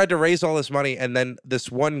 Dude, we tried to raise all this money, and then this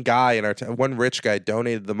one guy in our one rich guy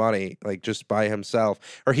donated the money, like just by himself,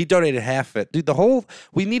 or he donated half of it. Dude,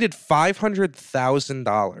 we needed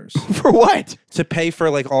 $500,000 For what? to pay for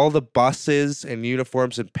like all the buses and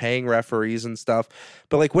uniforms and paying referees and stuff.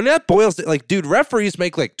 But like when that boils, like, dude, referees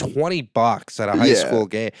make like $20 at a high Yeah. school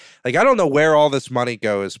game. Like I don't know where all this money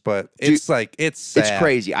goes, but it's like it's sad. It's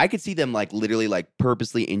crazy. I could see them like literally like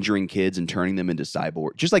purposely injuring kids and turning them into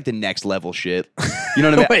cyborg, just like the next level shit. You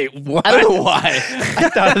know what I mean? Wait, what? I don't know why. I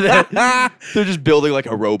thought of that. They're just building like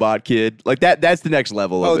a robot kid. Like that's the next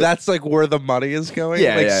level. Oh, of it. that's like where the money is going.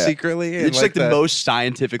 Yeah, like yeah. secretly. and, It's like the most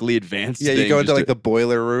scientifically advanced. Yeah, you thing, go into just like the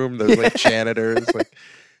boiler room. There's like janitors like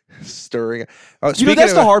stirring. Oh, You know, speaking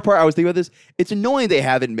that's of the hard part. I was thinking about this. It's annoying they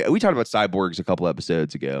haven't. We talked about cyborgs a couple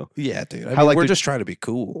episodes ago. Yeah, dude. I How, mean, like, we're they're- just trying to be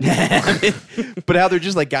cool. But how they're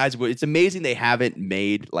just like guys. It's amazing they haven't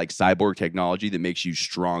made like cyborg technology that makes you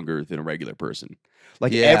stronger than a regular person.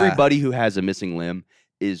 Like Yeah. everybody who has a missing limb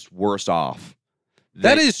is worse off.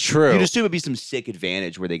 That is true. You'd assume it'd be some sick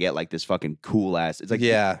advantage where they get like this fucking cool ass. It's like,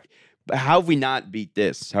 Yeah. but how have we not beat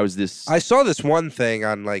this? How is this? I saw this one thing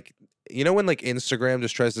on like, when like Instagram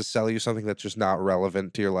just tries to sell you something that's just not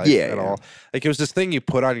relevant to your life Yeah, at yeah. all. Like it was this thing you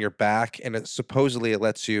put on your back, and it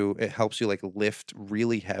helps you like lift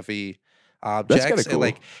really heavy objects. kinda cool.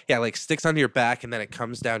 And like sticks onto your back and then it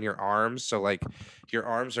comes down your arms. So like your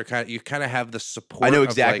arms are you kind of have the support. I know of,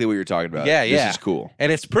 exactly like, what you're talking about. Yeah, yeah. This is cool.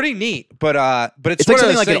 and it's pretty neat. But it's It's like one of something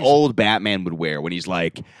those like an things- old Batman would wear when he's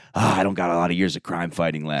like, I don't got a lot of years of crime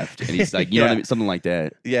fighting left. And he's like, you know what I mean? Something like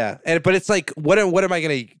that. Yeah, but it's like, what am I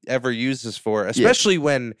going to ever use this for? Especially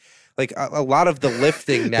when like a lot of the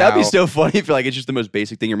lifting now. That'd be so funny if like it's just the most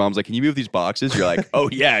basic thing. Your mom's like, can you move these boxes? You're like, oh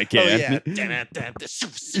yeah, I Oh can. yeah,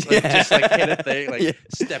 just like hit a thing, like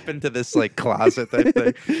step into this like closet type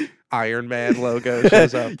thing. Iron Man logo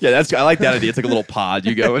shows up. Yeah, I like that idea. It's like a little pod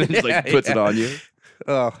you go in and it's like Yeah, puts it yeah. on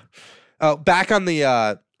you. Oh, back on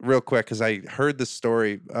the real quick because I heard this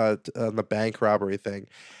story on the bank robbery thing.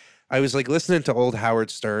 I was like listening to old Howard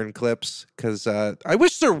Stern clips because I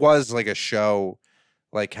wish there was like a show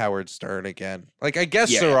like Howard Stern again. Like I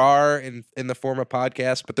guess Yeah. there are in the form of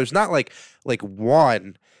podcast, but there's not like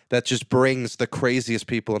one that just brings the craziest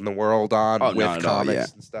people in the world on Oh, with not at all, comics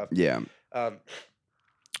yeah. and stuff. Yeah.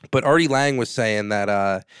 But Artie Lang was saying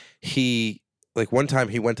that he like one time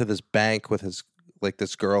he went to this bank with his like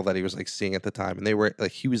this girl that he was like seeing at the time, and they were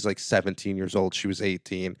like he was like 17 years old, she was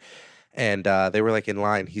 18, and they were like in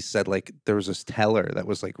line. He said like there was this teller that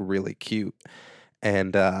was like really cute,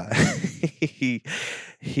 and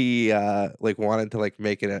he like wanted to like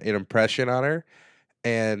make an impression on her.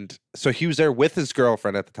 And so he was there with his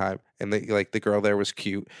girlfriend at the time, and the girl there was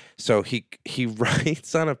cute. So he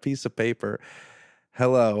writes on a piece of paper,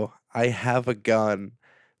 "Hello, I have a gun.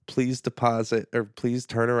 Please deposit or please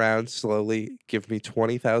turn around slowly. Give me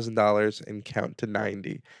 $20,000 and count to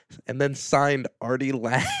 90." And then signed Artie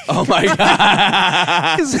Lang. Oh my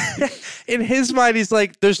god. 'Cause in his mind, he's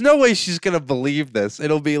like, "There's no way she's gonna believe this.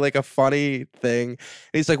 It'll be like a funny thing." And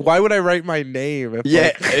he's like, "Why would I write my name?" If,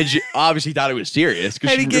 Yeah, like- and she obviously thought it was serious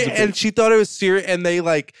because and she thought it was serious, and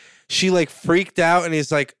she like freaked out, and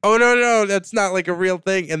he's like, "Oh no, that's not like a real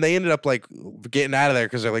thing." And they ended up like getting out of there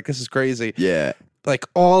because they're like, "This is crazy." yeah. Like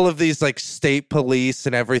all of these like state police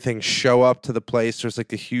and everything show up to the place. There's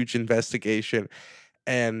like a huge investigation,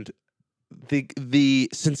 and the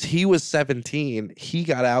since he was 17, he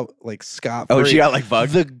got out like scot free. Oh, she got like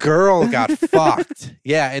bugged. The girl got fucked.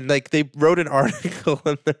 Yeah, and like they wrote an article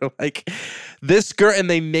and they're like, this girl, and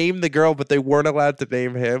they named the girl, but they weren't allowed to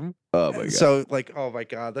name him. Oh my god. So like, oh my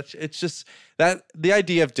god, it's just that the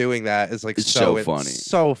idea of doing that is like It's so funny.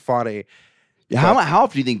 so funny. How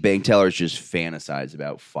often do you think bank tellers just fantasize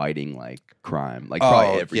about fighting like crime? Like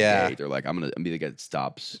probably every day. yeah. They're like, I'm gonna be the guy that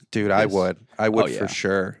stops. Dude, I this." would Oh, yeah. for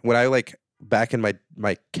sure. When I like back in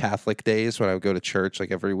my Catholic days when I would go to church like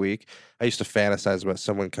every week, I used to fantasize about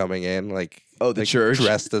someone coming in like Oh, the like, church?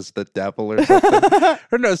 dressed as the devil or something.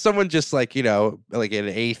 Or no, someone just like, you know, like an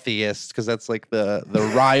atheist because that's like the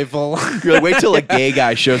rival. You're like, wait till a gay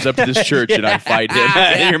guy shows up to this church and I fight him.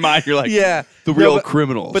 In your mind, you're like, Yeah. the No, real but-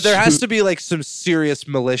 criminals. But there has to be like some serious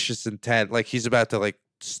malicious intent. Like he's about to like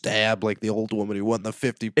stab like the old woman who won the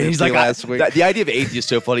 50 And he's like, last week. the idea of atheist is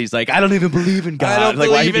so funny. He's like, I don't even believe in God. I don't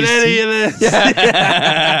like, why believe do in you any see- of this.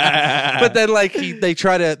 Yeah. But then like they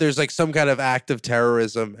try to there's like some kind of act of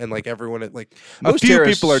terrorism and like everyone like a Most few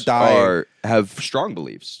terrorists people are dying. have strong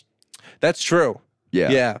beliefs. That's true.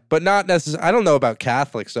 Yeah. Yeah, but not necessarily. I don't know about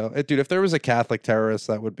Catholics though. Dude, if there was a Catholic terrorist,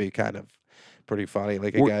 that would be kind of pretty funny.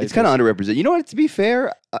 Like a guy. It's kind of underrepresented. You know what? To be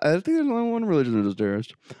fair, I think there's only one religion that is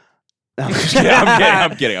terrorist. I'm just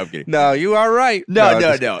kidding. I'm kidding. No, you are right. No.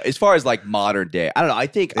 just- As far as like modern day, I don't know. I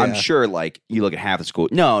think I'm Yeah. sure like you look at half the school.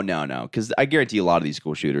 No, because I guarantee a lot of these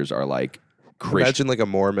school shooters are like Christian. Imagine like a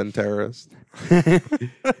Mormon terrorist.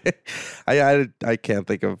 I can't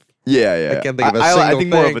think of. Yeah. I can't think of a I single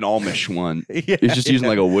think more of thing. an Amish one. Yeah, He's just using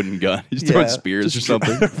like a wooden gun. He's throwing spears or Just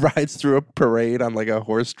something. rides through a parade on like a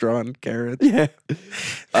horse-drawn carriage. Yeah.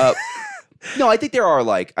 No, I think there are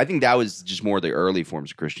like I think that was just more the early forms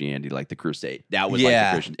of Christianity, like the Crusade. That was like Yeah.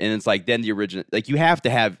 the Christian, and it's like then the original. Like you have to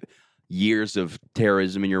have years of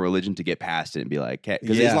terrorism in your religion to get past it and be like,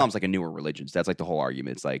 because Yeah. Islam's like a newer religion. So that's like the whole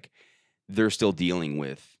argument. It's like they're still dealing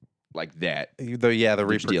with like that. The They're just dealing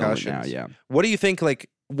with it repercussions. now, yeah. What do you think? Like,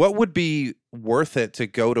 what would be worth it to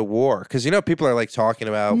go to war? Because you know, people are like talking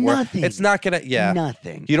about war. Nothing. It's not gonna. Yeah.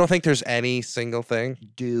 Nothing, You don't think there's any single thing?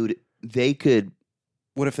 dude. They could.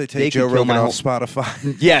 What if they take They could Joe kill my Rogan whole- off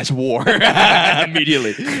Spotify? Yes, war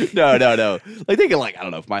immediately. No. Like they could like I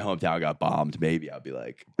don't know if my hometown got bombed, maybe I'd be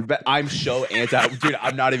like, but I'm so anti. Dude,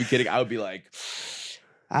 I'm not even kidding. I would be like,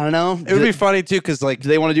 I don't know. It would be funny too, because like Do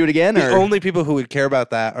they want to do it again? the Or? only people who would care about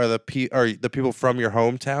that are the people from your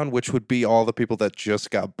hometown, which would be all the people that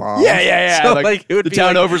just got bombed. Yeah. So, Like, like, it would the be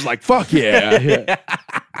town like- over's like, fuck yeah.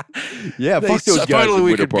 Yeah, fuck those guys Finally, in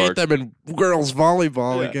we Winter could beat Park. them in girls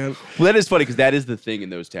volleyball again. Well, that is funny because that is the thing in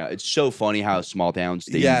those towns. It's so funny how small towns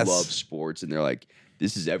they Yes. love sports and they're like,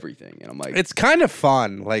 this is everything. And I'm like, It's kind of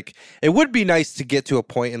fun. Like, it would be nice to get to a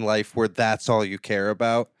point in life where that's all you care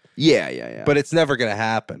about, yeah. but it's never going to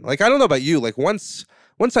happen. Like, I don't know about you. Like, once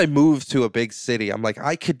I moved to a big city, I'm like,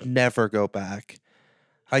 I could never go back.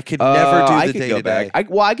 I could never do I the could day go to back. day.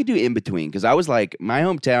 I could do in between because I was like, my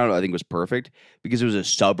hometown I think was perfect because it was a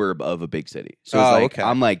suburb of a big city. So it's like okay.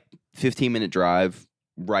 I'm like 15-minute drive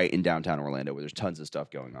right in downtown Orlando where there's tons of stuff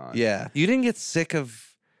going on. Yeah. You didn't get sick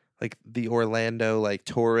of like the Orlando like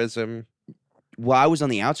tourism? Well, I was on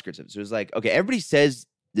the outskirts of it. So it was like, okay, everybody says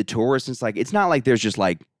the tourists, and it's not like there's just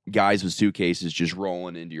like guys with suitcases just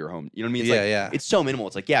rolling into your home. You know what I mean? It's Yeah. It's so minimal.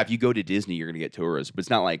 It's like, yeah, if you go to Disney, you're gonna get tourists, but it's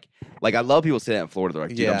not like I love people say that in Florida. They're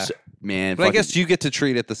like, dude, Yeah. man. But I fucking- guess you get to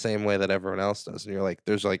treat it the same way that everyone else does. And you're like,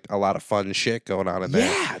 there's like a lot of fun shit going on in there.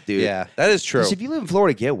 yeah, dude. Yeah, that is true. 'Cause if you live in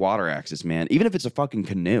Florida, get water access, man. Even if it's a fucking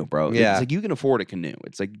canoe, bro. Yeah. It's like you can afford a canoe.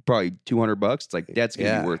 It's like probably $200. It's like that's gonna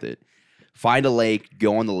Yeah. be worth it. Find a lake,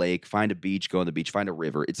 go on the lake. Find a beach, go on the beach. Find a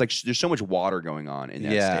river. It's like there's so much water going on in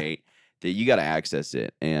that Yeah. state that you got to access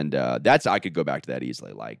it. And I could go back to that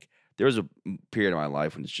easily. Like there was a period of my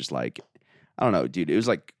life when it's just like, I don't know, dude. It was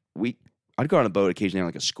like I'd go on a boat occasionally on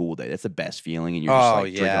like a school day. That's the best feeling. And you're just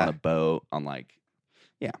like drinking on a boat on like,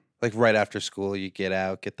 like right after school, you get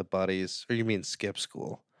out, get the buddies, or you mean skip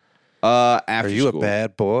school? after Are you school. a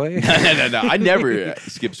bad boy? no. I never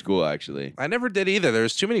skipped school actually. I never did either. There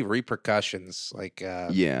was too many repercussions. Like,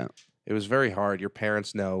 Yeah. it was very hard. Your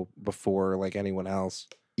parents know before like anyone else.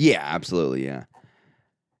 Yeah, absolutely. Yeah.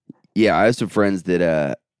 Yeah, I have some friends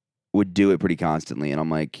that would do it pretty constantly, and I'm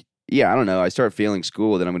like, yeah, I don't know. I start failing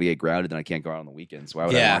school, then I'm gonna get grounded, then I can't go out on the weekends. Why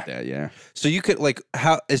would I Yeah. want that? Yeah. So you could like,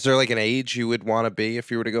 how is there like an age you would want to be if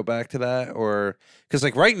you were to go back to that, or because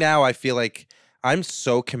like right now I feel like I'm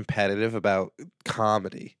so competitive about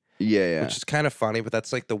comedy, Yeah. which is kind of funny, but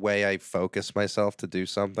that's like the way I focus myself to do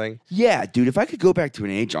something. Yeah, dude. If I could go back to an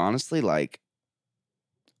age, honestly, like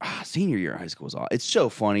senior year of high school was all. It's so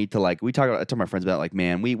funny to like. I tell my friends about like,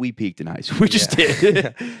 man, we peaked in high school. We just Yeah.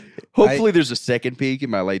 did. Hopefully, there's a second peak in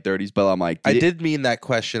my late 30s, but I'm like, I did mean that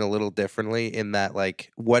question a little differently in that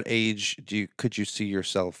like, what age could you see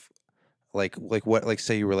yourself like what, like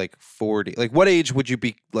say you were like 40, like what age would you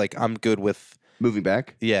be like, I'm good with? moving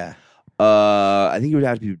back. Yeah. I think it would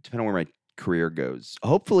have to be depending on where my career goes.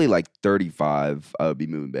 Hopefully, like 35, I would be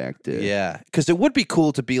moving back to. Yeah, because it would be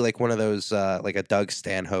cool to be like one of those, like a Doug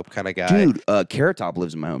Stanhope kind of guy. Dude, Carrot Top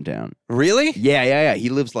lives in my hometown. Really? Yeah. He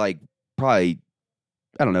lives like probably,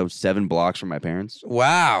 I don't know, 7 blocks from my parents.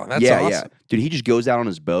 Wow, that's yeah, awesome. yeah. Dude, he just goes out on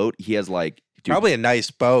his boat. He has like Probably a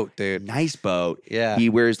nice boat, dude. nice boat. Yeah. He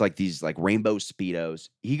wears like these like rainbow Speedos.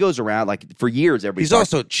 He goes around like for years. Everybody He's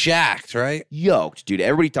also jacked, right? yoked, dude.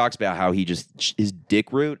 Everybody talks about how he just his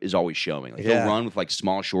dick root is always showing. Like Yeah. he'll run with like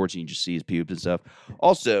small shorts and you just see his pubes and stuff.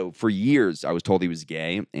 Also, for years I was told he was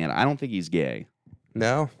gay, and I don't think he's gay.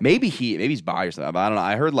 No, Maybe he's bi or something. But I don't know.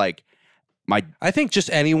 I heard like I think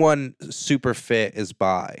just anyone super fit is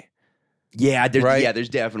bi. there's Right. there's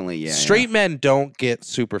definitely Straight men don't get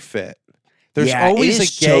super fit. There's Yeah, it always a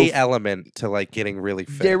is gay so- element to like getting really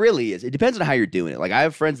fit. There really is. It depends on how you're doing it. Like I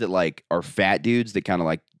have friends that like are fat dudes that kind of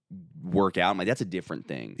like work out. I'm like, that's a different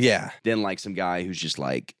thing Yeah, than like some guy who's just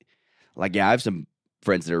like yeah. I have some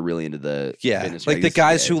friends that are really into the yeah. fitness. Like Like the this is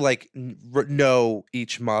guys gay. who like know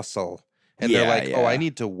each muscle, and they're Yeah, like, "Oh, I yeah.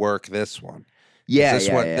 need to work this one." yeah, this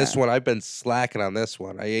yeah, one, yeah. this one, I've been slacking on this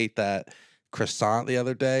one. I ate that croissant the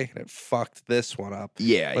other day, and it fucked this one up.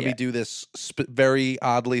 Yeah, Let me do this very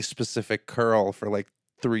oddly specific curl for like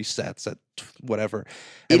 3 sets at whatever.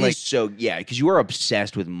 It And like is so because you are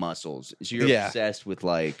obsessed with muscles. So you're Yeah. obsessed with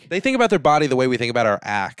like they think about their body the way we think about our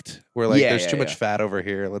act. We're like, Yeah, there's yeah, too much yeah. fat over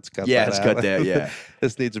here. Let's cut yeah, that let's out. cut that. Yeah,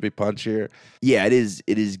 This needs to be punchier. yeah. It is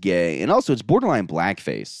gay, and also it's borderline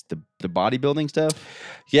blackface. The bodybuilding stuff.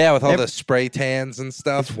 Yeah, with all Every- the spray tans and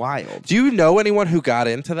stuff. That's wild. Do you know anyone who got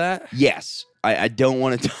into that? Yes, I don't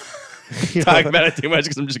want to talk about it too much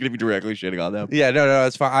because I'm just going to be directly shitting on them. Yeah, no,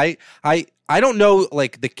 it's fine. I don't know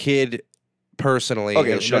like the kid personally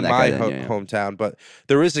Okay, in, shit on in that my guy then, yeah. hometown, but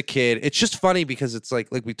there is a kid. It's just funny because it's like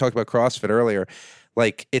we talked about CrossFit earlier.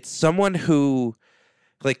 Like it's someone who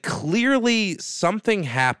like clearly something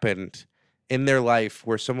happened in their life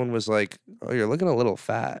where someone was like, "Oh, you're looking a little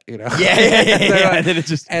fat," you know? Yeah. They're like- And then it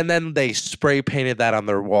just and then they spray painted that on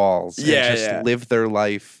their walls Yeah, and just yeah. live their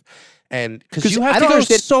life. And because 'Cause you I have to don't go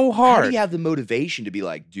understand- so how hard. do you have the motivation to be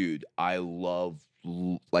like, dude, I love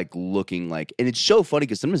like looking like, and it's so funny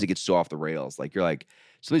because sometimes it gets so off the rails. Like you're like,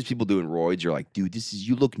 some of these people doing roids, you're like, dude,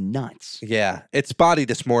 you look nuts. Yeah, it's body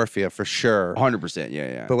dysmorphia for sure. 100%.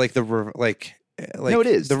 Yeah. But like No, it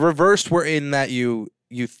is. the reverse. We're in that you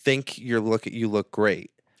think you look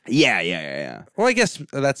great. Yeah. Well, I guess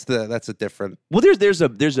that's a different. Well, there's a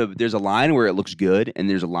line where it looks good, and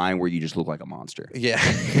there's a line where you just look like a monster.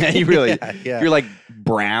 Yeah, You really, yeah. you're like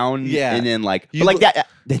brown, Yeah. and then like, You but like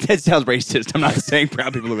look- that sounds racist. I'm not saying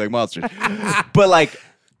brown people look like monsters, but like,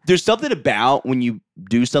 there's something about when you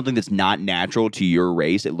do something that's not natural to your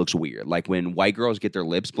race, it looks weird. Like when white girls get their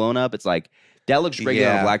lips blown up, it's like that looks regular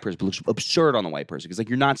on a Yeah. black person, but looks absurd on a white person because like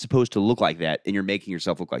you're not supposed to look like that, and you're making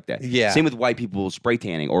yourself look like that. Yeah. Same with white people spray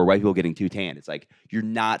tanning or white people getting too tan. It's like you're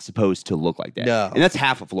not supposed to look like that. No. And that's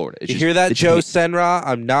half of Florida. It's You just- hear that, it's Joe tan. Senra?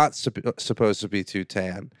 I'm not supposed to be too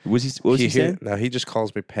tan. What was he saying? No, he just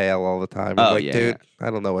calls me pale all the time. Oh, I'm like, yeah, dude,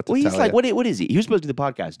 I don't know what to Well, tell he's like, you. what is he? He was supposed to do the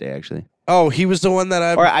podcast today, actually. Oh, he was the one that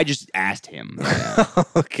I. Or I just asked him.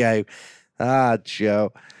 Okay.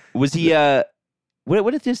 Joe. Was he,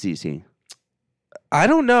 what ethnicity is he? I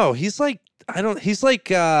don't know. He's like, you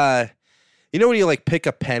know when you like pick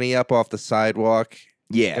a penny up off the sidewalk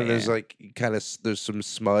Yeah. and there's like there's some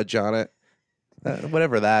smudge on it.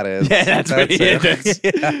 Whatever that is. Yeah, that's what he it. is.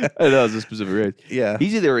 yeah. I know, it's a specific race. Yeah.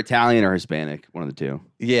 He's either Italian or Hispanic, one of the two.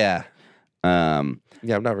 Yeah. Yeah,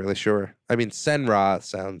 Yeah, I'm not really sure. I mean, Senra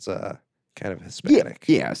sounds kind of Hispanic.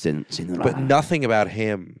 Yeah, But nothing about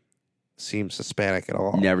him seems Hispanic at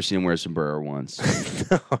all. Never seen him wear a sombrero once.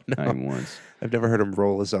 no, Not even once. I've never heard him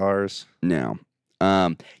roll his R's. No.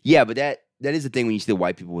 Yeah, but that is the thing when you see the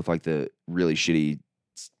white people with like the really shitty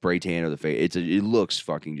spray tan or the face. It looks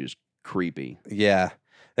fucking just creepy. Yeah.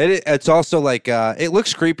 It's also like it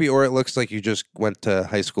looks creepy, or it looks like you just went to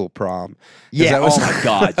high school prom. 'Cause Yeah. that was, Oh my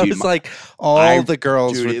god, that dude. was like all the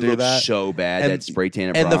girls Dude, would it do looks that. so bad. And- That spray tan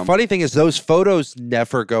at And prom. the funny thing is, those photos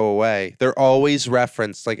never go away. They're always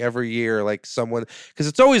referenced, like every year, like someone, because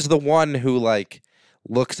it's always the one who like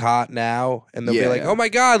looks hot now, and they'll be Yeah, like, yeah. "Oh my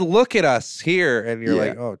god, look at us here," and you're Yeah.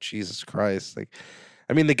 like, "Oh Jesus Christ!" Like,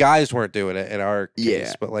 I mean, the guys weren't doing it in our case,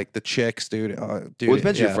 Yeah. but like the chicks, dude. well, it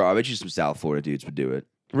depends who yeah. you're from. I bet you some South Florida dudes would do it.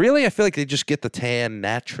 Really, I feel like they just get the tan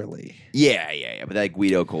naturally. Yeah. But that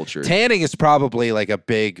Guido culture. Tanning is probably like a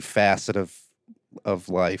big facet of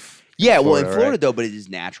life. Yeah, well, in Florida right? though, but it is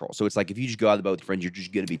natural. So it's like if you just go out on the boat with your friends, you're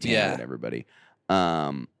just gonna be tanner Yeah. than everybody.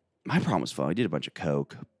 My prom was fun. I did a bunch of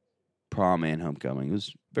coke, prom and homecoming. It was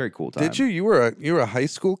a very cool time. Did you? You were a high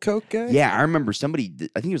school coke guy? Yeah, I remember somebody.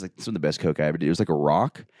 I think it was like some of the best coke I ever did. It was like a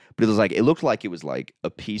rock, but it looked like it was like a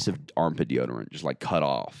piece of armpit deodorant, just like cut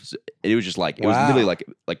off. So it was just like it was Wow. literally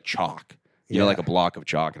like chalk. You know, Yeah. like a block of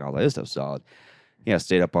chalk, and I was like, this stuff's solid. Yeah, I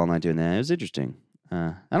stayed up all night doing that. It was interesting.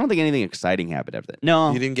 I don't think anything exciting happened after that.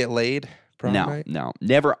 No, You didn't get laid? Prom night? no,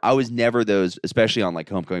 never. I was never those, especially on like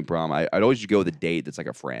homecoming prom. I'd always just go with a date that's like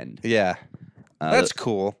a friend. Yeah. That's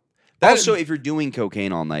cool. Also, if you're doing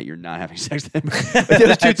cocaine all night, you're not having sex. Those two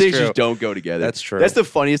That's things true. just don't go together. That's true. That's the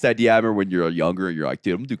funniest idea I remember when you're younger. You're like,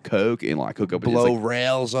 dude, I'm gonna do coke and like hook up. and it's blow like,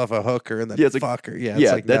 rails off a hooker and then Yeah, it's like- fuck her. Yeah, yeah,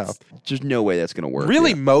 it's like that's just no way that's gonna work. really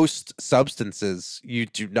yeah. most substances you're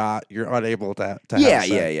unable to have Yeah, sex.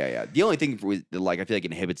 yeah. The only thing with like I feel like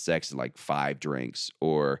inhibits sex is like 5 drinks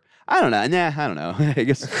or I don't know. Nah, I don't know. I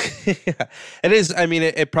guess Yeah. It is. I mean,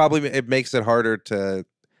 it probably it makes it harder to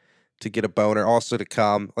get a boner, also to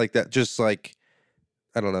come like that. Just like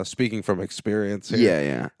I don't know. Speaking from experience,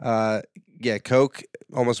 here. yeah. Yeah. Coke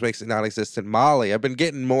almost makes it non-existent. Molly, I've been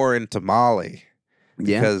getting more into Molly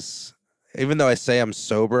Yeah. because even though I say I'm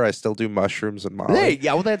sober, I still do mushrooms and Molly. Hey,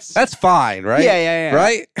 yeah, well that's fine, right? Yeah.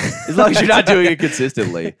 Right. As long as you're not doing it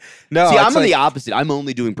consistently. No, See, it's I'm on the like- opposite. I'm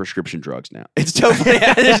only doing prescription drugs now. It's totally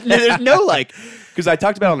there's no like because I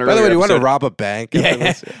talked about it on an By the earlier way, do you want to episode. rob a bank?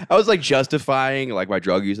 Yeah, I was like justifying like my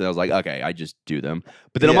drug use, and I was like, okay, I just do them.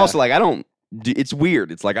 But then I'm Yeah. also like, I don't. It's weird.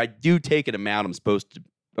 It's like I do take an amount. I'm supposed to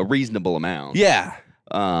a reasonable amount. Yeah.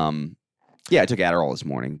 Yeah. I took Adderall this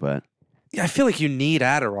morning, but Yeah, I feel like you need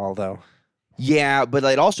Adderall though. yeah, but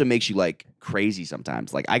it also makes you like crazy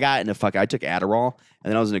sometimes. Like I took Adderall,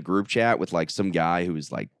 and then I was in a group chat with like some guy who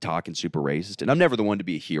was like talking super racist, and I'm never the one to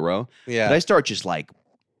be a hero. Yeah. But I start just like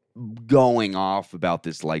going off about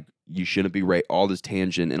this like you shouldn't be all this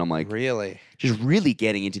tangent, and I'm like Really? just really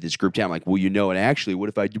getting into this group chat. I'm like, well, and actually, what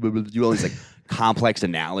if I do all these like complex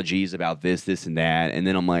analogies about this, and that, and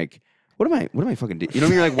then I'm like, what am I fucking doing? You know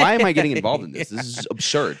what I mean? You're like, why am I getting involved in this? This is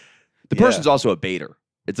absurd. The Yeah. person's also a baiter.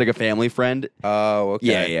 It's like a family friend. Oh,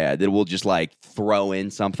 okay. Yeah, that will just like throw in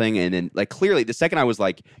something, and then like clearly, the second I was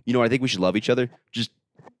like, you know what, I think we should love each other. Just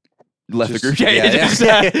Left Just- the group. Yeah, yeah, just,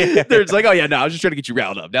 yeah. they're just like, oh yeah, no, I was just trying to get you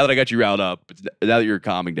riled up. Now that I got you riled up, now that you're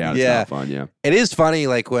calming down, it's Yeah. not fun. Yeah. It is funny,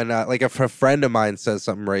 like when like if a friend of mine says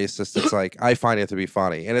something racist, it's like I find it to be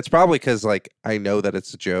funny, and it's probably because like I know that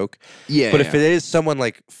it's a joke. Yeah. But if it is someone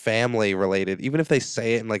like family related, even if they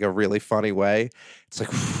say it in like a really funny way, it's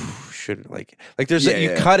like shouldn't like there's Yeah, you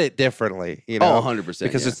yeah. cut it differently, you know, 100%.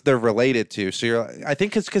 because it's they're related to. So you're, I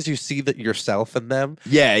think it's because you see that yourself in them.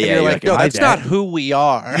 yeah, And yeah. you're like, no, "Am I that's that?" not who we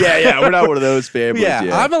are. Yeah, we're not one of those families. yeah,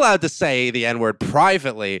 Yeah, I'm allowed to say the N word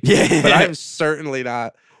privately, Yeah. but I'm certainly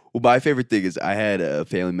not. Well, my favorite thing is I had a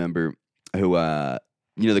family member who,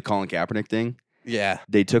 the Colin Kaepernick thing. Yeah.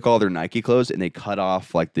 They took all their Nike clothes and they cut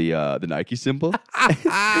off like the Nike symbol.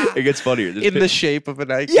 It gets funnier. There's In the pic- shape of a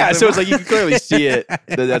Nike. yeah, so it's symbol. like you can clearly see it.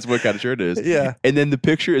 That's what kind of shirt it is. Yeah. And then the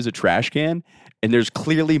picture is a trash can, and there's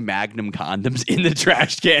clearly Magnum condoms in the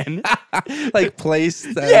trash can. like placed.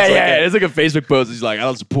 as Yeah, like yeah. It's like a Facebook post. He's like, I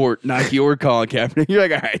don't support Nike or Colin Kaepernick. You're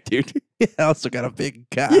like, all right, dude. I also got a big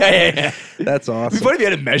guy. Yeah. That's It'd be awesome. funny if you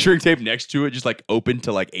had a measuring tape next to it, just like open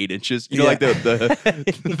to like 8 inches. You know, like the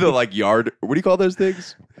the like yard. What do you call those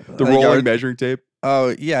things? The rolling yard- measuring tape.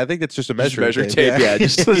 Oh yeah, I think it's just a Just measuring tape. Yeah,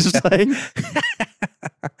 just like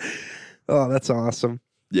Oh, that's awesome,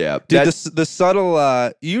 yeah. dude. That's- The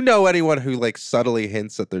subtle. You know, anyone who like subtly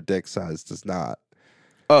hints at their dick size does not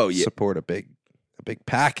oh yeah, support a big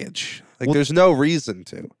package. Like, Well- there's no reason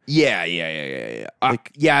to. yeah.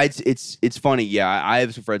 Yeah, it's funny. Yeah, I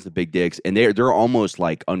have some friends with big dicks, and they're almost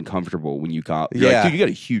like uncomfortable when you call. You're Yeah. like, dude, you got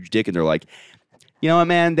a huge dick, and they're like, you know what,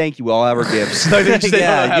 man? Thank you. We'll all have our gifts. Like, they just- they don't know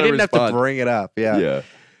yeah, how you to didn't have to respond. bring it up. Yeah.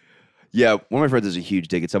 Yeah. One of my friends has a huge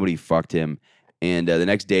dick, and somebody fucked him. And the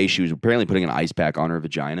next day, she was apparently putting an ice pack on her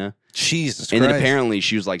vagina. Jesus And Christ. then apparently,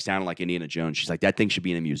 she was like sounding like Indiana Jones. She's like, that thing should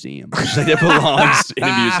be in a museum. She's like, that belongs in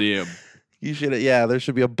a museum. You should. Yeah, there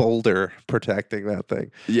should be a boulder protecting that thing.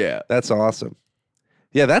 Yeah. That's awesome.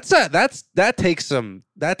 Yeah, that takes some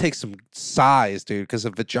size, dude. Because a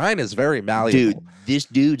vagina is very malleable. Dude, this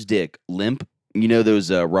dude's dick, limp. You know those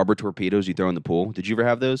rubber torpedoes you throw in the pool? Did you ever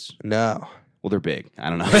have those? No, Well, they're big. I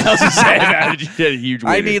don't know what else to say about it. You get a huge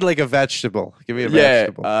I wiener. need like a vegetable. Give me a Yeah.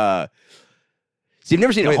 vegetable. See, I've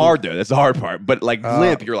never seen Wait, it hard, though. That's the hard part. But like Oh.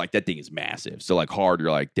 limp, you're like, that thing is massive. So like hard,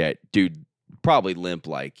 you're like, that dude probably limp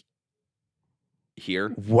like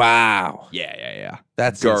here. Wow, Yeah.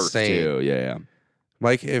 that's Girth, insane. too. Yeah.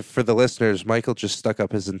 Mike, if for the listeners, Michael just stuck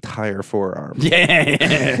up his entire forearm. Yeah.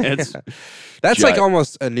 It's, That's Giant. like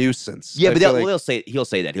almost a nuisance. yeah, I but feel they'll- like he'll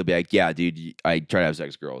say that. He'll be like, yeah, dude, I try to have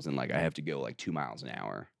sex with girls and like I have to go like 2 miles an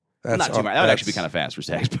hour. Well, not 2 miles. That would actually be kind of fast for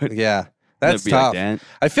sex, but Yeah, that's it'd be like tough. that.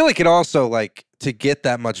 I feel like it also like to get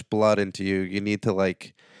that much blood into you, you need to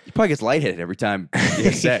like. He probably gets lightheaded every time he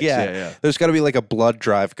has sex. Yeah. There's got to be like a blood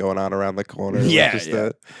drive going on around the corner. like, Yeah, just yeah.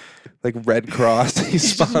 like Red Cross. He's He's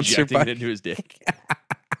just sponsored injecting by. it into his dick.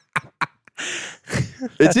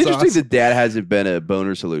 That's It's interesting awesome. that that hasn't been a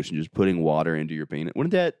boner solution, just putting water into your penis.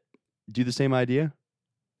 Wouldn't that do the same idea?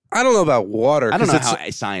 I don't know about water. I don't 'cause know it's- how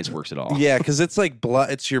science works at all. Yeah, because it's like blood.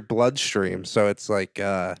 It's your bloodstream, so it's like.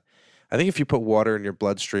 I think if you put water in your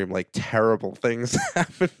bloodstream, like terrible things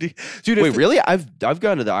happen. To you. Dude, if Wait, really? I've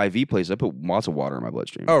gone to the IV place. I put lots of water in my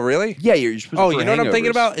bloodstream. Oh, really? yeah, you're supposed to Oh, for you know what I'm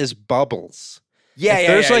thinking hangovers. about is bubbles. Yeah, if yeah.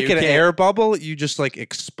 there's yeah, like you an can't- air bubble, you just like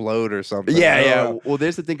explode or something. Yeah, I don't yeah. know. Well,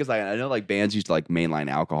 there's the thing because like I know like bands used to like mainline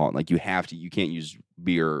alcohol and like you can't use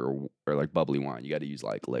beer or like bubbly wine. You got to use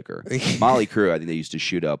like liquor. Molly Crew, I think they used to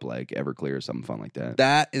shoot up like Everclear or something fun like that.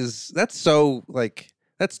 That's so like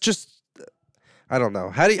that's just I don't know.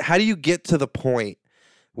 How do you get to the point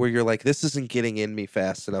where you're like this isn't getting in me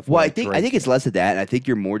fast enough? Well, when I think drink it's it? less of that. And I think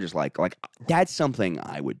you're more just like that's something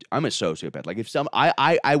I'm a sociopath. Like if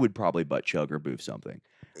I would probably butt chug or boof something.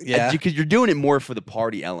 Yeah, Because you're doing it more for the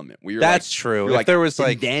party element. Where you're that's like, true. you're If like, there was and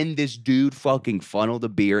like then this dude fucking funneled the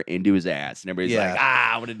beer into his ass, and everybody's Yeah.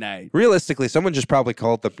 like, what a night. realistically, someone just probably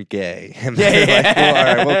called them gay, and Yeah, they're like, yeah. well,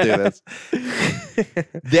 all right, we'll do this.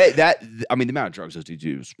 I mean, the amount of drugs those dudes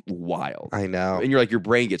do is wild. I know. And you're like, your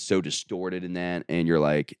brain gets so distorted in that, and you're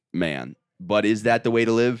like, man, but is that the way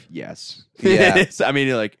to live? Yes. Yeah. I mean,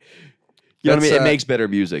 you're like, you know what I That's, mean? It makes better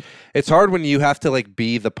music. It's hard when you have to like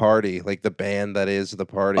be the party, like the band that is the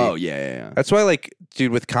party. Oh, yeah. That's why, like,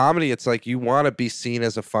 dude, with comedy, it's like you want to be seen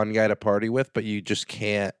as a fun guy to party with, but you just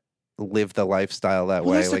can't live the lifestyle that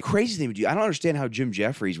Well, way. that's Like, the crazy thing with you. I don't understand how Jim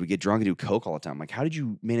Jeffries would get drunk and do coke all the time. Like, how did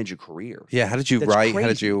you manage a career? yeah, how did you That's write? How did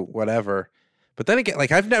crazy. you whatever? But then again,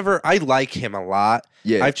 like, I like him a lot.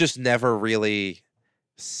 Yeah. I've just never really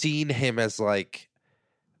seen him as like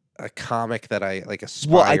a comic that I like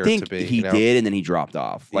aspire Well, I think to be. he you know? did, and then he dropped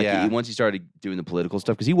off. Like Yeah. once he started doing the political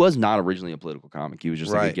stuff, because he was not originally a political comic. He was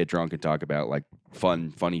just like Right. he'd get drunk and talk about like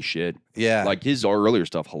funny shit. Yeah. Like his earlier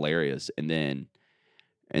stuff, hilarious, and then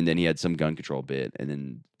he had some gun control bit, and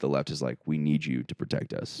then the left is like, "We need you to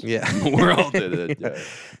protect us." Yeah. We're all did it. Yeah.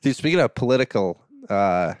 Dude, speaking of political,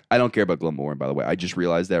 I don't care about Glenn Moore, by the way. I just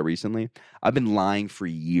realized that recently. I've been lying for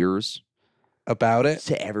years about it.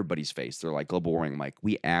 to everybody's face. They're like, global warming. I'm like,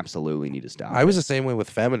 we absolutely need to stop. I was the same way with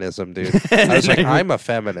feminism, dude. I was like, I'm a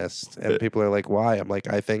feminist. And people are like, why? I'm like,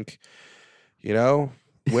 I think,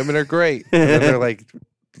 women are great. And then they're like,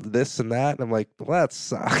 this and that. And I'm like, well, that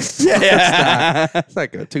sucks. Yeah. Let's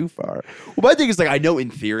not go too far. Well, my thing is, like, I know in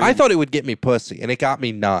theory. I thought it would get me pussy, and it got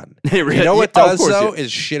me none. Really? You know what Yeah, of does, course, though, yeah.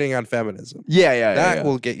 is shitting on feminism. Yeah. That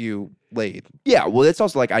will get you laid. Yeah, well, it's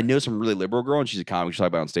also like I know some really liberal girl, and she's a comic. She's talking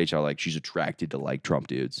about on stage how like she's attracted to like Trump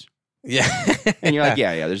dudes, Yeah. and you're like,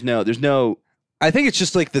 yeah. There's no. I think it's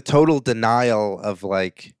just like the total denial of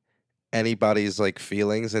like anybody's like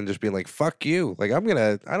feelings and just being like, fuck you. Like I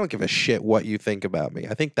don't give a shit what you think about me.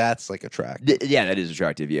 I think that's like attractive. Yeah, that is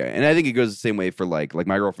attractive. Yeah, and I think it goes the same way for like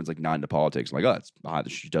my girlfriend's like not into politics. I'm like, oh, it's hot that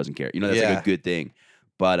she doesn't care. That's Yeah. like a good thing.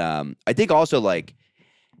 But I think also like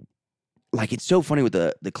it's so funny with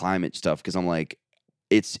the climate stuff because I'm like,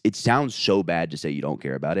 it sounds so bad to say you don't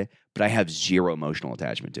care about it, but I have zero emotional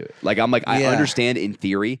attachment to it. Like I'm like, I Yeah. understand in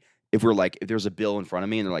theory. If there's a bill in front of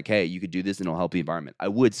me and they're like, hey, you could do this and it'll help the environment, I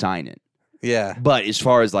would sign it. Yeah. But as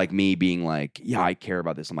far as like me being like, yeah, I care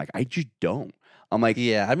about this, I'm like, I just don't. I'm like,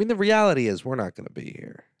 Yeah. I mean, the reality is we're not going to be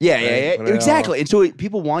here. yeah, Right? When it exactly. And so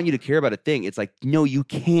people want you to care about a thing. It's like, no, you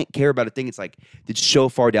can't care about a thing. It's like, it's so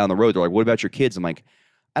far down the road. They're like, what about your kids? I'm like,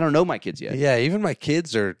 I don't know my kids yet. Yeah. Even my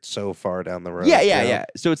kids are so far down the road. Yeah.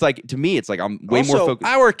 So it's like, to me, it's like I'm way Also, more focused.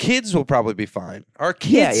 our kids will probably be fine. Our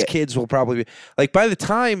kids' kids will probably be like by the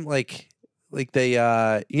time like they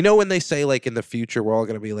when they say like in the future we're all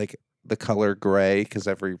gonna be like the color gray because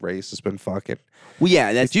every race has been fucking. Well,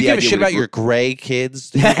 yeah, that's Do you the give a idea shit with about your gray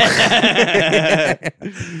kids?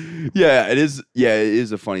 Yeah, it is. Yeah, it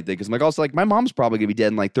is a funny thing because I'm like, also like my mom's probably gonna be dead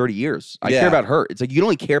in like 30 years. I Yeah. care about her. It's like you can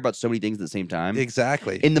only care about so many things at the same time.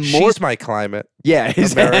 Exactly. And the more- she's my climate. Yeah,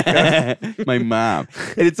 America. my mom.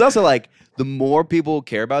 And it's also like the more people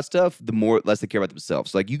care about stuff, the less they care about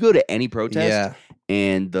themselves. Like you go to any protest, Yeah.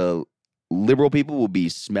 and the liberal people will be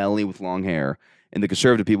smelly with long hair, and the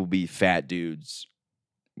conservative people will be fat dudes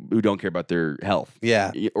who don't care about their health,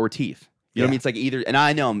 Yeah. or teeth. You know what I mean? It's like either, and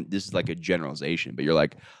I know this is like a generalization, but you're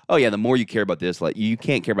like, oh yeah, the more you care about this, like you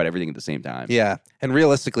can't care about everything at the same time. Yeah. And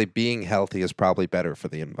realistically, being healthy is probably better for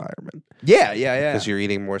the environment Yeah. because you're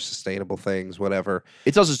eating more sustainable things, whatever.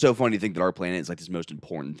 It's also so funny to think that our planet is like this most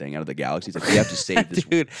important thing out of the galaxy. It's like we have to save this.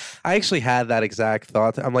 Dude, I actually had that exact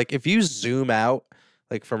thought. I'm like, if you zoom out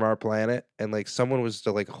like from our planet and like someone was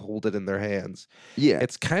to like hold it in their hands, Yeah.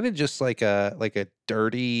 it's kind of just like a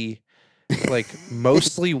dirty, like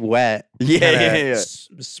mostly wet. Yeah, kinda yeah.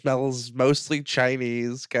 Smells mostly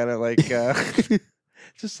Chinese, kind of like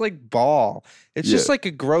just like ball. It's just Yeah. like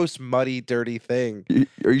a gross, muddy, dirty thing.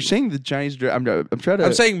 Are you saying the Chinese? I'm trying to.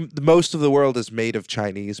 I'm saying most of the world is made of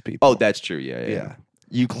Chinese people. Oh, that's true. Yeah. Yeah.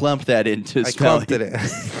 You clumped that into I spelling, clumped it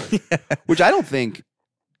in. which I don't think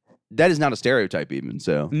that is not a stereotype even.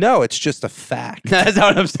 So No, it's just a fact. that's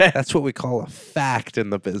not what I'm saying. That's what we call a fact in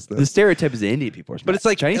the business. The stereotype is the Indian people, are But it's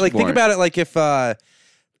like, Chinese like people think aren't. about it like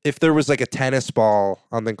if there was like a tennis ball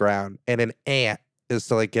on the ground and an ant is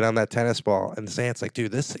to like get on that tennis ball and this ant's like,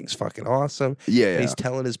 dude, this thing's fucking awesome. Yeah, And yeah. he's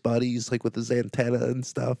telling his buddies like with his antenna and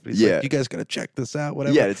stuff. And he's Yeah. like, you guys gotta check this out,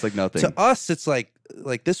 whatever. Yeah, it's like nothing. To us, it's like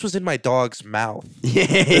this was in my dog's mouth. Yeah,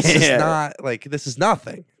 This is not like this is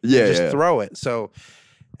nothing. Yeah, Just yeah. throw it. So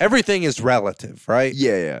everything is relative, right?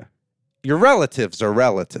 Yeah. Your relatives are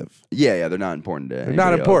relative. Yeah, they're not important to They're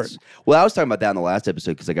not anybody important. else. Well, I was talking about that in the last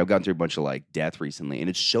episode because like I've gone through a bunch of like death recently, and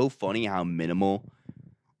it's so funny how minimal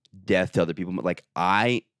death to other people. Like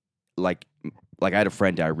I had a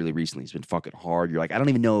friend die really recently. It's been fucking hard. You're like, I don't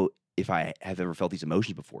even know if I have ever felt these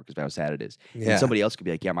emotions before because of how sad it is. Yeah. And somebody else could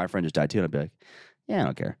be like, yeah, my friend just died too, and I'd be like, yeah, I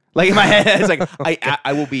don't care. Like in my head, it's like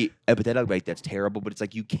I will be empathetic. I'll be like, that's terrible, but it's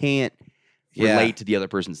like you can't Yeah. relate to the other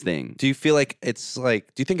person's thing. Do you feel like it's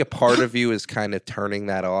like? Do you think a part of you is kind of turning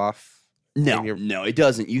that off? No, you're- no, it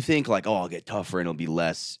doesn't. You think like, oh, I'll get tougher and it'll be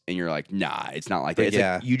less, and you're like, nah, it's not like that. It's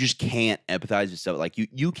Yeah. like you just can't empathize with stuff. Like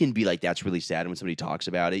you can be like, that's really sad, and when somebody talks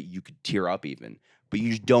about it, you could tear up even, but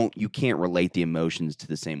you just don't. You can't relate the emotions to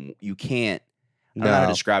the same. You can't. I don't know how to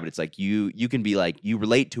No. describe it. It's like you can be like you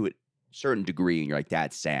relate to it a certain degree, and you're like,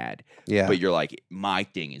 that's sad, Yeah. but you're like, my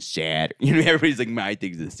thing is sad. You know, everybody's like, my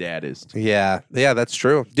thing's the saddest. Yeah, that's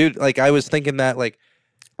true, dude. Like I was thinking that, like,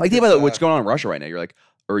 Like think about what's going on in Russia right now. You're like,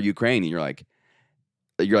 or Ukraine, and you're like,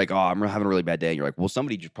 oh, I'm having a really bad day. And you're like, well,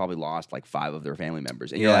 somebody just probably lost like 5 of their family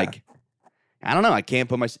members, and you're Yeah. like, I don't know.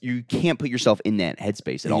 You can't put yourself in that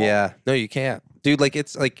headspace at all. Yeah, no, you can't, dude. Like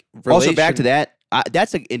it's like Also, back to that.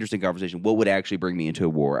 That's an interesting conversation. What would actually bring me into a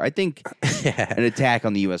war? I think an attack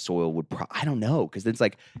on the U.S. soil would. I don't know, because it's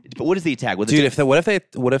like, but what is the attack? Dude, what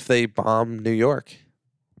if they bomb New York?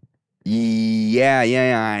 Yeah.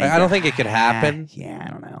 I don't think it could happen. Yeah, I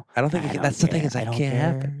don't know. I don't think it can. That's the thing is, I can't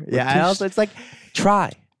happen. Yeah, I also it's like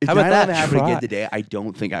try. If How about that? happened Try. again today, I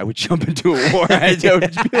don't think I would jump into a war. I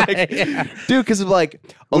would just be like, dude, because of like,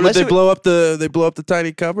 unless they blow up the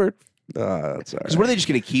tiny cupboard. That's all right. Because what are they just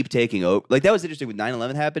going to keep taking over? Like, that was interesting. When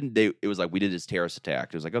 9/11 happened, it was like, we did this terrorist attack.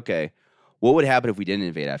 It was like, okay, what would happen if we didn't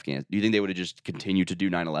invade Afghanistan? Do you think they would have just continued to do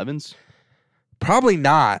 9/11s? Probably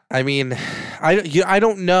not. I mean, I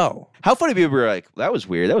don't know. How funny people were like, that was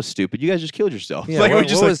weird. That was stupid. You guys just killed yourself. Yeah, like,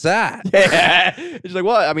 what was that? Yeah. It's like,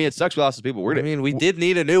 well, I mean, it sucks we lost some people. I mean, we did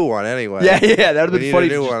need a new one anyway. Yeah, that would have been funny. A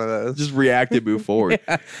new to one of those. Just react and move forward.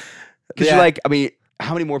 Because you're like, I mean,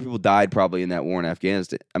 how many more people died probably in that war in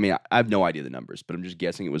Afghanistan? I mean, I have no idea the numbers, but I'm just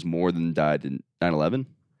guessing it was more than died in 9/11.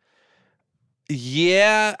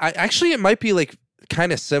 Yeah, it might be like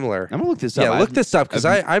kind of similar. I'm gonna look this up. Yeah, look this up because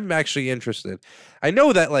I'm actually interested. I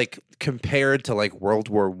know that like compared to like World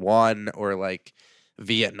War I or like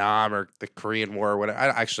Vietnam or the Korean War or whatever.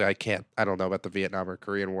 I don't know about the Vietnam or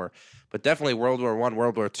Korean War, but definitely World War I,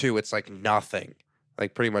 World War II. It's like nothing.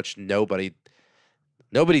 Like pretty much nobody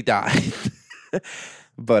died.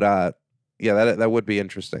 But yeah, that would be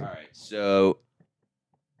interesting. All right, so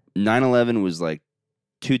 9/11 was like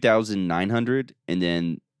 2,900, and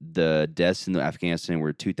then the deaths in Afghanistan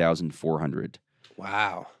were 2,400.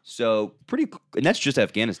 Wow. So and that's just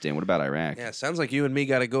Afghanistan. What about Iraq? Yeah, sounds like you and me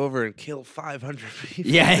got to go over and kill 500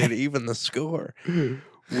 people. Yeah. to even the score.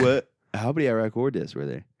 What? How many Iraq war deaths were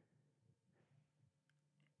there?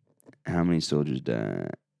 How many soldiers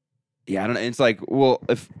died? Yeah, I don't know. It's like, well,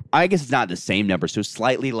 I guess it's not the same number, so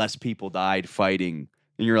slightly less people died fighting,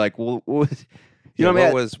 and you're like, well, you know what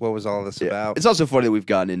I mean? What was all this about? It's also funny that we've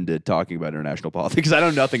gotten into talking about international politics. I know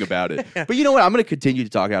nothing about it, but you know what? I'm going to continue to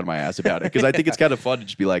talk out of my ass about it because I think it's kind of fun to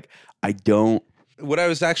just be like, I don't. What I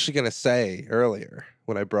was actually going to say earlier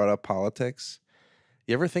when I brought up politics,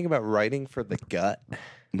 you ever think about writing for the Gut?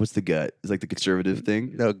 What's the Gut? It's like the conservative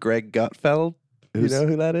thing. No, Greg Gutfeld. You know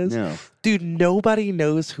who that is? No. Dude, nobody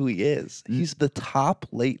knows who he is. He's the top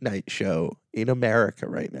late night show in America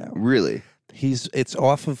right now. Really? It's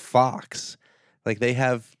off of Fox. Like they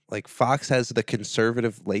have Fox has the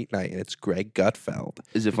conservative late night and it's Greg Gutfeld.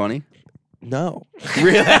 Is it funny? No.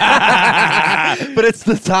 Really? But it's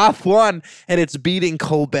the top one and it's beating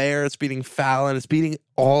Colbert, it's beating Fallon, it's beating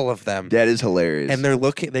all of them. That is hilarious. And they're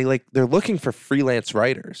looking for freelance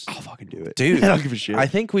writers. I'll fucking do it. Dude, I don't give a shit. I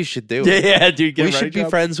think we should do it. Yeah, dude. We should be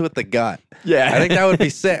friends with the Gut. Yeah. I think that would be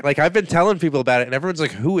sick. Like I've been telling people about it and everyone's like,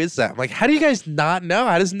 who is that? I'm like, how do you guys not know?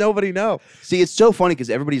 How does nobody know? See, it's so funny because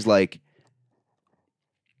everybody's like,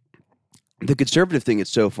 the conservative thing is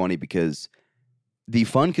so funny because the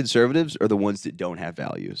fun conservatives are the ones that don't have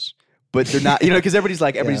values, but they're not, because everybody's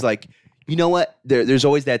like, you know what? There's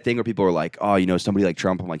always that thing where people are like, oh, somebody like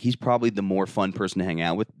Trump. I'm like, he's probably the more fun person to hang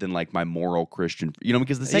out with than like my moral Christian,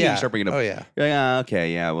 because the second you start bringing up, oh yeah, you're like,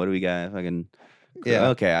 okay, yeah, what do we got? Fucking, yeah,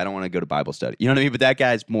 okay, I don't want to go to Bible study. You know what I mean? But that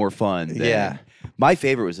guy's more fun. Yeah. My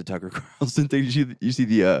favorite was the Tucker Carlson thing. You see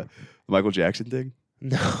the Michael Jackson thing?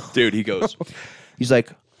 No, Dude, he goes, he's like,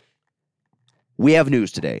 we have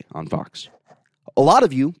news today on Fox. A lot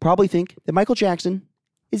of you probably think that Michael Jackson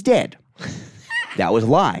is dead. That was a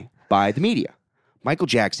lie by the media. Michael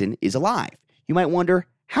Jackson is alive. You might wonder,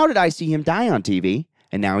 how did I see him die on TV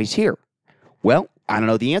and now he's here? Well, I don't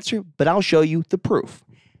know the answer, but I'll show you the proof.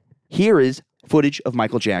 Here is footage of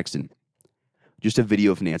Michael Jackson. Just a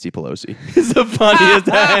video of Nancy Pelosi. It's the funniest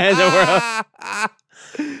thing in the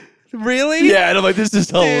world. Really? Yeah, and I'm like, this is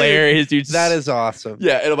hilarious, dude. That is awesome.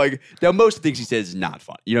 Yeah, and I'm like, now most of the things he says is not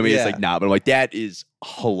fun. You know what I mean? Yeah. It's like, nah, but I'm like, that is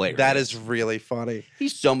hilarious. That is really funny.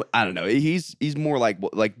 He's I don't know. He's more like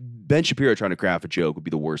Ben Shapiro trying to craft a joke would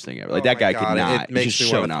be the worst thing ever. Like, that guy could not. It makes He's me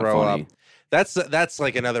just so want to not throw funny. up. That's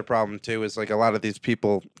like another problem too. Is like a lot of these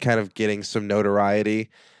people kind of getting some notoriety,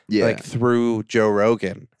 Yeah. like through Joe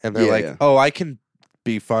Rogan, and they're like, oh, I can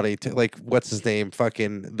be funny too. Like, what's his name?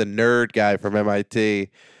 Fucking the nerd guy from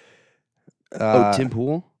MIT. Tim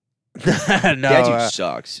Pool? No, That dude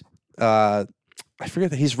sucks. I forget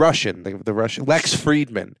that he's Russian. The Russian Lex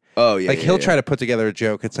Friedman. Oh yeah. Like yeah, he'll yeah. try to put together a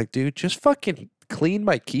joke. It's like, dude, just fucking clean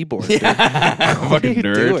my keyboard. Dude. Yeah. What are Fucking you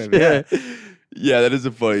nerd. doing? Yeah. Yeah, that is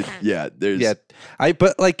a funny. Yeah, there's. Yeah,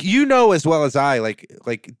 but like as well as I,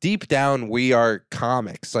 like deep down we are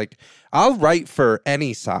comics. Like I'll write for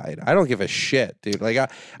any side. I don't give a shit, dude. Like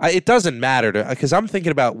it doesn't matter because I'm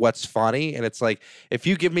thinking about what's funny, and it's like if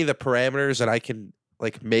you give me the parameters and I can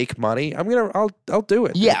like make money, I'll do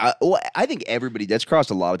it. Yeah, well, I think that's crossed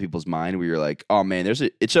a lot of people's mind where you're like, oh man, it's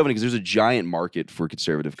so funny because there's a giant market for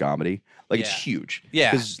conservative comedy. Like it's huge. Yeah.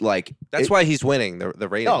 Because like That's why he's winning the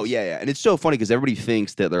ratings. Oh yeah. And it's so funny because everybody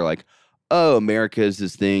thinks that they're like, oh, America is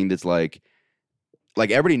this thing that's like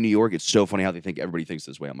everybody in New York. It's so funny how they think everybody thinks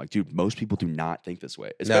this way. I'm like, dude, most people do not think this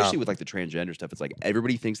way, especially with like the transgender stuff. It's like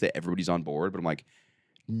everybody thinks that everybody's on board, but I'm like,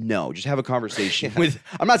 no, just have a conversation with.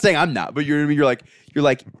 I'm not saying I'm not, but you're like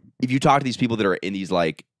if you talk to these people that are in these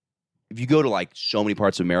like, if you go to like so many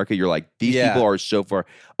parts of America, you're like these people are so far.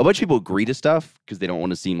 A bunch of people agree to stuff because they don't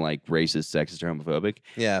want to seem like racist, sexist, or homophobic.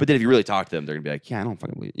 Yeah, but then if you really talk to them, they're gonna be like, yeah, I don't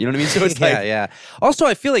fucking believe it. You know what I mean? So it's yeah. Also,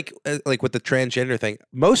 I feel like with the transgender thing,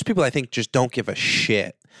 most people I think just don't give a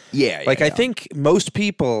shit. Yeah. I think most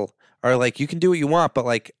people are like, you can do what you want, but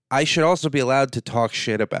like, I should also be allowed to talk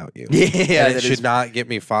shit about you. Yeah, and it should not get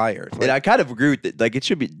me fired. Like, and I kind of agree with it. Like,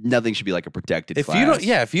 nothing should be like a protected class.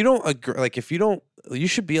 If you don't agree, like, you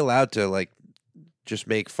should be allowed to like just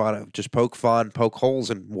make fun of, just poke fun, poke holes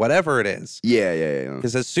in whatever it is. Yeah.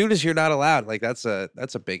 Because as soon as you're not allowed, like that's a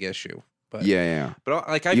big issue. But yeah. But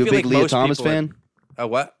like, I you feel a big like Leah most Thomas people fan? A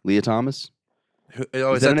what? Leah Thomas?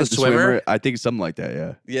 Is that the swimmer? I think something like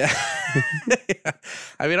that. Yeah. Yeah.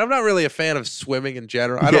 I mean, I'm not really a fan of swimming in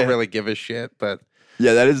general. I don't really give a shit, but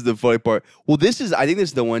yeah, that is the funny part. Well, I think this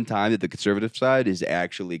is the one time that the conservative side is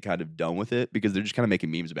actually kind of done with it because they're just kind of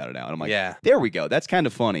making memes about it now. And I'm like, there we go. That's kind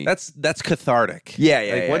of funny. That's cathartic.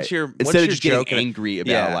 Yeah. Once you're instead of just getting angry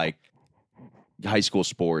about like high school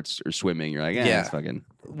sports or swimming, you're like, it's fucking.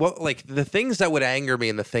 Well, like the things that would anger me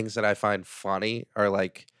and the things that I find funny are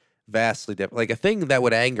like vastly different. Like a thing that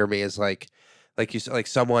would anger me is like you said, like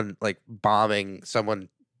someone like bombing someone,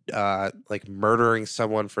 like murdering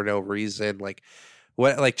someone for no reason, like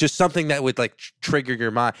what, like just something that would like trigger your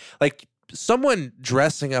mind, like someone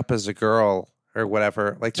dressing up as a girl or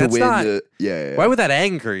whatever. Like that's not. Why would that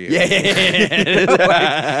anger you? Yeah.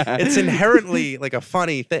 Like, it's inherently like a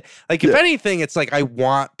funny thing. Like if anything, it's like I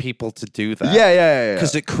want people to do that. Yeah.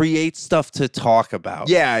 Because it creates stuff to talk about.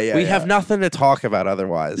 Yeah. We have nothing to talk about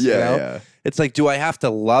otherwise. Yeah. It's like, do I have to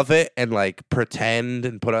love it and like pretend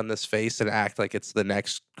and put on this face and act like it's the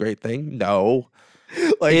next great thing? No.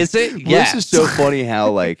 Like, is it? Well, yes. This is so funny how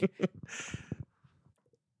like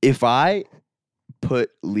if I put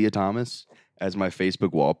Leah Thomas as my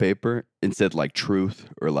Facebook wallpaper and said like truth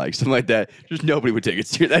or like something like that, just nobody would take it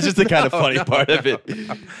seriously. That's just the kind of funny part of it.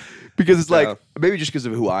 Because it's like, maybe just because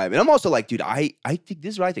of who I am. And I'm also like, dude, I think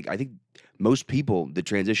this is what I think. I think most people that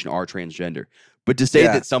transition are transgender. But to say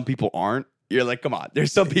that some people aren't, you're like, come on.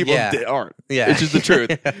 There's some people that aren't. Yeah. It's just the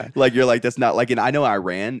truth. Like, you're like, that's not like, and I know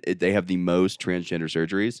Iran, they have the most transgender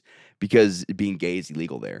surgeries because being gay is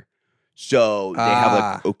illegal there. So they have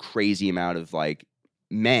like a crazy amount of like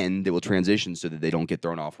men that will transition so that they don't get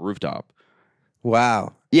thrown off a rooftop.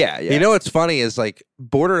 Wow. Yeah. You know what's funny is like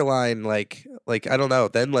borderline, like I don't know.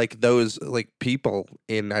 Then like those like people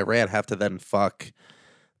in Iran have to then fuck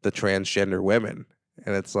the transgender women,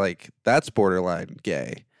 and it's like that's borderline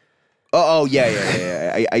gay. Oh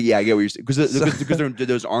yeah. I get what you're saying because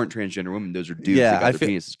those aren't transgender women. Those are dudes that got their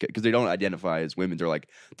penises because they don't identify as women. They're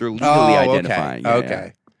legally identifying.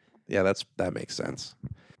 Okay. Yeah, that makes sense.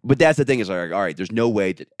 But that's the thing is like, all right, there's no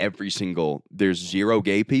way that there's zero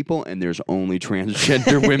gay people and there's only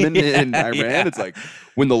transgender women in Iran. Yeah. It's like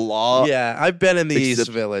when the law. Yeah, I've been in the East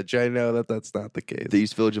Village. I know that that's not the case. The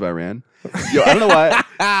East Village of Iran. Yo, I don't know why.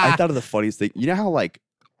 I thought of the funniest thing. You know how like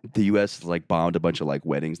the U.S. like bombed a bunch of like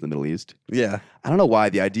weddings in the Middle East? Yeah. I don't know why.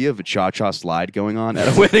 The idea of a cha-cha slide going on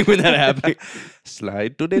at a wedding when that happened.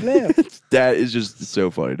 Slide to the left. That is just so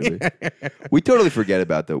funny to me. We totally forget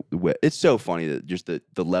about it's so funny that just the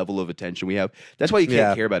level of attention we have. That's why you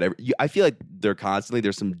can't care about I feel like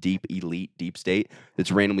there's some deep elite deep state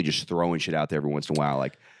that's randomly just throwing shit out there every once in a while.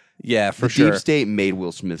 Like, yeah, for the sure. Deep State made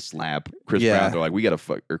Will Smith slap Chris Brown. They're like, we gotta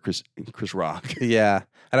fuck or Chris Rock. Yeah,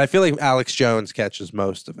 and I feel like Alex Jones catches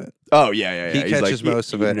most of it. Oh yeah. He catches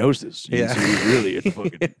most of it. He knows this. Yeah, he's really at the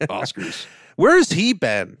fucking Oscars. Where's he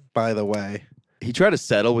been, by the way? He tried to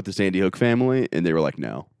settle with the Sandy Hook family, and they were like,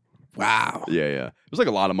 no. Wow. Yeah. It was like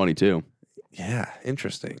a lot of money too. Yeah,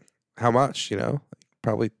 interesting. How much?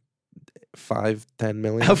 Probably 5-10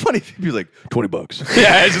 million. How funny if he was like $20.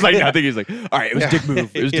 Yeah, it's just like nothing. He's like, all right, it was dick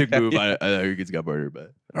move. It was dick move. I know he got murdered,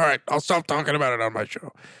 but all right, I'll stop talking about it on my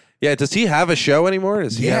show. Yeah, does he have a show anymore?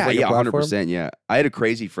 Does he have like a platform? 100%. Yeah, I had a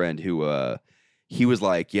crazy friend who he was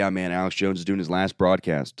like, "Yeah, man, Alex Jones is doing his last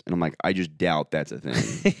broadcast," and I'm like, "I just doubt that's a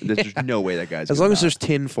thing. There's no way that guy's As gonna long as not. there's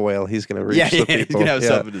tinfoil, he's going to reach yeah, the yeah, people. he's gonna have Yeah.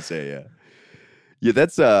 something to say." Yeah, yeah,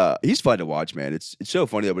 that's he's fun to watch, man. It's so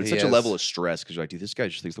funny though, but it's He such a is. level of stress because you're like, dude, this guy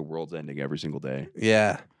just thinks the world's ending every single day.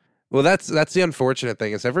 Yeah. Well, that's the unfortunate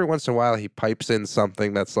thing is every once in a while he pipes in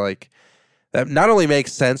something that's like that not only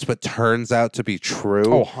makes sense but turns out to be true.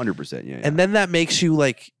 Oh, 100%. Yeah, And then that makes you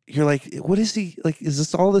like you're like, what is he like? Is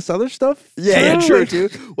this all this other stuff? yeah, too? true, Like-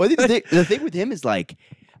 too. Well, I think the thing with him is like,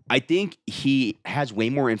 I think he has way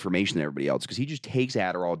more information than everybody else because he just takes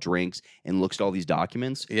Adderall, drinks, and looks at all these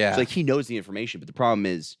documents. Yeah. It's like he knows the information, but the problem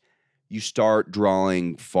is you start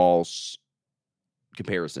drawing false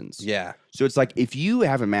comparisons. Yeah. So it's like if you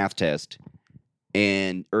have a math test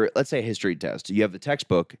or let's say a history test, you have the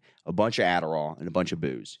textbook, a bunch of Adderall, and a bunch of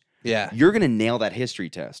booze. Yeah. You're going to nail that history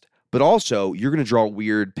test. But also, you're going to draw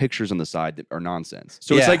weird pictures on the side that are nonsense.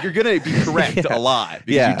 So it's Yeah. like you're going to be correct Yeah. a lot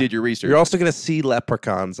because Yeah. you did your research. You're also gonna see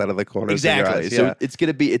leprechauns out of the corners. Exactly. Of your So eyes.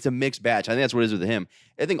 it's a mixed batch. I think that's what it is with him.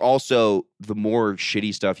 I think also the more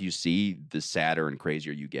shitty stuff you see, the sadder and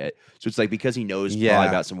crazier you get. So it's like because he knows Yeah. probably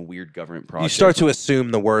about some weird government You project. start to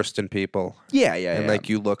assume the worst in people, yeah, and like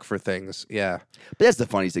you look for things. Yeah. But that's the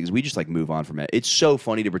funniest thing is we just like move on from it. It's so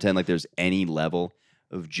funny to pretend like there's any level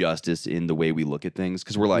of justice in the way we look at things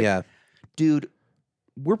because we're like, Yeah. dude,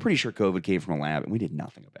 we're pretty sure COVID came from a lab and we did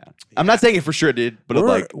nothing about it. I'm not saying it for sure it did, but I'm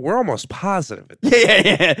like, We're almost positive.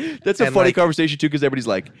 yeah. That's a And, funny like- conversation too, because everybody's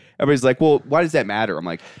like, well, why does that matter? I'm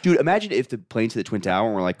like, dude, imagine if the planes hit the Twin Tower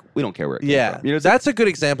and we're like, we don't care where it came Yeah, from. You know, it's like, that's a good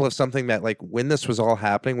example of something that, like, when this was all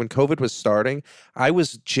happening, when COVID was starting, I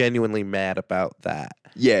was genuinely mad about that.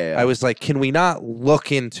 yeah, I was like, can we not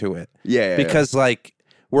look into it? yeah, Because, like,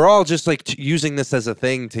 we're all just, like, using this as a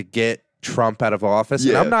thing to get Trump out of office.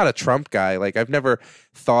 And Yeah. I'm not a Trump guy. Like, I've never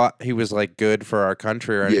thought he was, like, good for our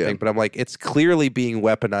country or anything. Yeah. But I'm like, it's clearly being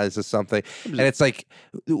weaponized as something. And it's like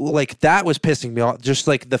that was pissing me off. Just,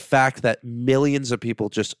 like, the fact that millions of people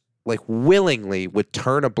just, like, willingly would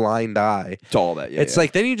turn a blind eye. to all that. Yeah, It's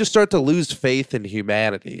like then you just start to lose faith in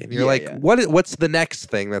humanity, and you're Yeah, like, yeah. what's the next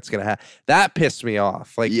thing that's gonna happen? That pissed me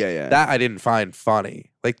off. Like, Yeah. that I didn't find funny.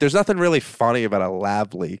 Like, there's nothing really funny about a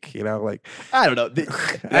lab leak, you know? Like, I don't know. The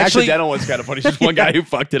Actually- accidental one's kind of funny. Just one guy who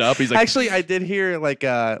fucked it up. He's like, actually, I did hear like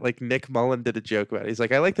Nick Mullen did a joke about it. He's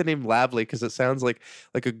like, I like the name lab leak because it sounds like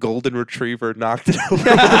a golden retriever knocked it over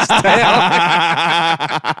with his tail.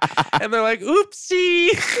 And they're like, oopsie.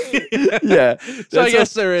 yeah. So I That's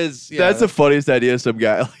guess there is. Yeah. That's the funniest idea. Some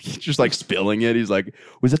guy like, just like spilling it. He's like,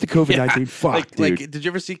 was that the COVID-19? Fuck, like, dude. did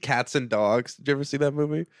you ever see Cats and Dogs? Did you ever see that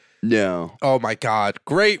movie? no. Oh my God.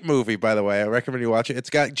 Great movie, by the way. I recommend you watch it.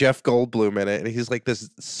 It's got Jeff Goldblum in it, and he's like this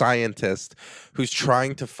scientist who's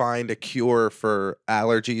trying to find a cure for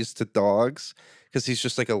allergies to dogs because he's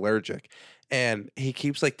just like allergic. And he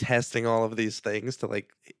keeps like testing all of these things to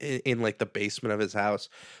like in like the basement of his house.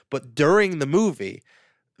 But during the movie,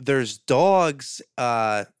 there's dogs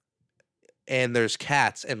and there's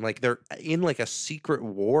cats, and like they're in like a secret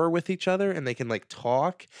war with each other, and they can like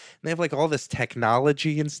talk, and they have like all this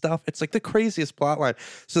technology and stuff. It's like the craziest plot line.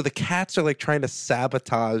 So the cats are like trying to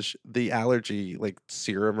sabotage the allergy like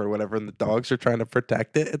serum or whatever, and the dogs are trying to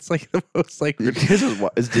protect it. It's like the most like This is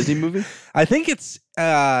what is a Disney movie? I think it's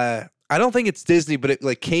I don't think it's Disney, but it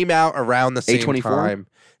like came out around the same A24? time.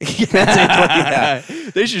 Yeah, that's A24,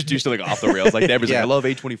 yeah. They should just do something off the rails. Like everybody's Yeah. like, I love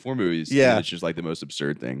A24 movies. Yeah. And it's just like the most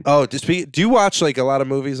absurd thing. Oh, do you watch like a lot of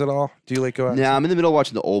movies at all? Do you like go out? Yeah, I'm in the middle of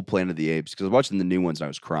watching the old Planet of the Apes because I was watching the new ones and I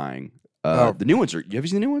was crying. Oh. The new ones have you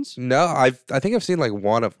seen the new ones? No, I think I've seen like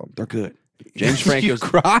one of them. They're good. James You Franco's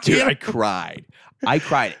cried? Dude, I cried. I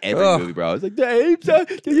cried every Ugh. movie, bro. I was like, the apes,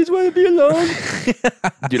 they just want to be alone.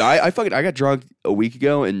 Dude, I got drunk a week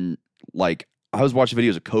ago and like I was watching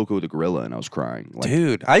videos of Coco the gorilla and I was crying. Like,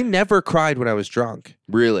 Dude, I never cried when I was drunk.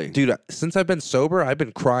 really? Dude, since I've been sober, I've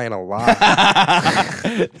been crying a lot.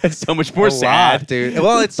 That's so much more A sad. lot, dude.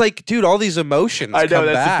 Well, it's like, dude, all these emotions. I know, come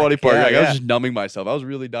that's back. the funny part. Yeah, Like, I yeah. was just numbing myself. I was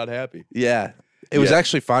really not happy. Yeah. It was Yeah.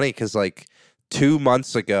 actually funny because like 2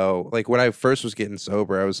 months ago, like when I first was getting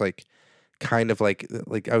sober, I was like kind of like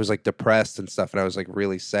I was like depressed and stuff, and I was like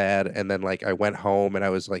really sad. And then like I went home and I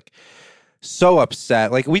was like so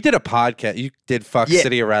upset. Like we did a podcast. You did Fuck Yeah.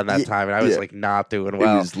 City around that Yeah. time, and I was Yeah. like not doing It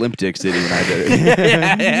well. was Limp Dick City when I did it.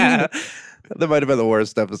 yeah. That might have been the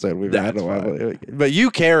worst episode we've had in a That's while. But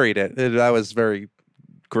you carried it. And I was very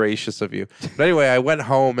gracious of you. But anyway, I went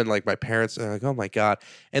home and like my parents are like, oh my God.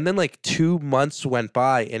 And then like 2 months went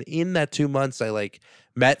by. And in that 2 months, I like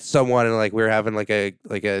met someone and like we were having like a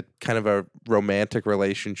kind of a romantic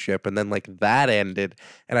relationship. And then like that ended.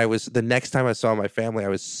 And the next time I saw my family, I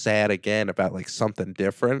was sad again about like something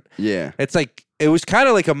different. Yeah. It's like, it was kind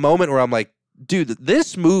of like a moment where I'm like, dude,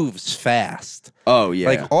 this moves fast. Oh, yeah.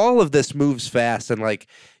 Like all of this moves fast. And like,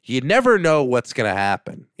 you never know what's going to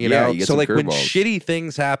happen, you Yeah, know? you get So some like when curveballs. shitty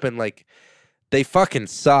things happen, like they fucking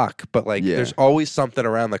suck, but like Yeah. there's always something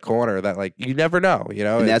around the corner that like you never know, you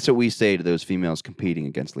know? And that's what we say to those females competing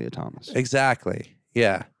against Leah Thomas. Exactly.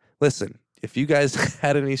 Yeah. Listen, if you guys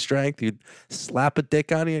had any strength, you'd slap a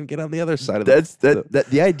dick on you and get on the other side of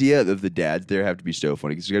The idea of the dads there have to be so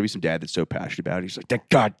funny because there's gotta be some dad that's so passionate about it. He's like, that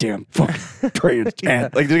goddamn fucking trans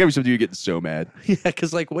dad. Like there's gotta be some dude getting so mad. Yeah,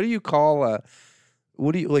 because like what do you call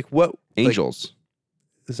what do you like what Angels.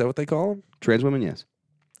 Like, is that what they call them? Trans women, yes.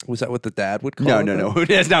 Was that what the dad would call No, them? no.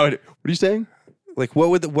 That's not what are you saying? Like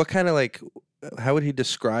what kind of like how would he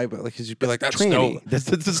describe it? Like he'd be like, that's Tranny. no That's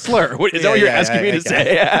a slur. What, is that Yeah, what you're yeah, asking me yeah, to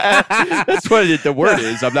say? That's what the word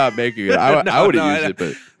is. I'm not making it. I would have used it,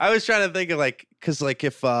 but I was trying to think of like, because like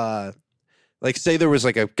if like say there was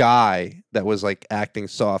like a guy that was like acting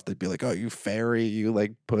soft, they'd be like, oh, you fairy, you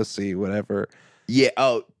like pussy, whatever. yeah.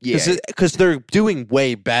 Oh, yeah. Because they're doing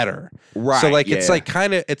way better. Right. So like it's yeah. like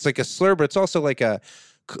kind of it's like a slur, but it's also like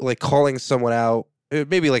like calling someone out.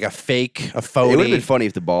 Maybe like a fake, a phony. It would have been funny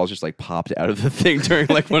if the balls just like popped out of the thing during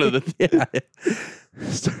like one of the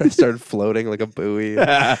started floating like a buoy.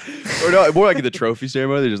 or no, more like in the trophy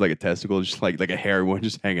ceremony. There's just like a testicle, just like a hairy one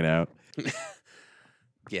just hanging out.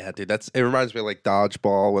 Yeah, dude, it reminds me of like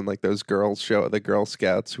dodgeball when like those girls show the Girl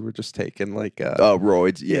Scouts who were just taking like Oh,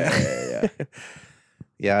 roids. Yeah.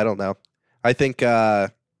 Yeah, I don't know. I think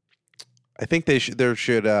there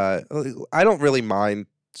should I don't really mind.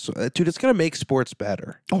 So, dude, it's gonna make sports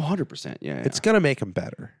better. Oh, 100%. Yeah. It's gonna make them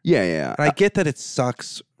better. yeah. And I get that it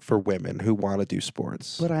sucks for women who want to do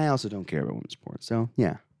sports. But I also don't care about women's sports. So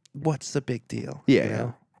yeah. What's the big deal? Yeah, you yeah.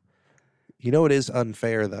 know? You know what is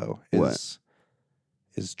unfair though What?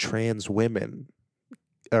 is trans women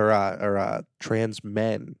or trans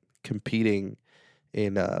men competing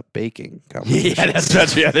in baking competitions. Yeah,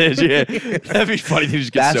 that's yeah, that is, yeah. That'd be funny. They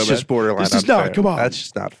just get That's so just mad. borderline This is unfair. not. Come on. That's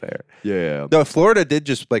just not fair. Yeah. No, Florida did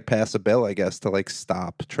just like pass a bill, I guess, to like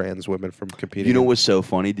stop trans women from competing. You know what's so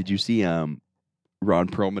funny? Did you see Ron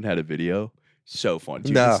Perlman had a video? So funny.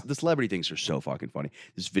 Dude, No. the celebrity things are so fucking funny.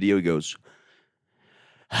 This video goes,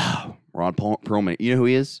 Ron Perlman, you know who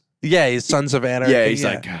he is? Yeah, he's Sons of Anarchy. Yeah, he's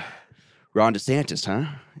like, Ron DeSantis, huh?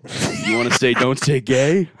 You want to say don't say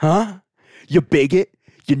gay? Huh? You bigot?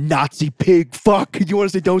 You Nazi pig fuck? You want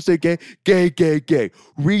to say don't say gay? Gay.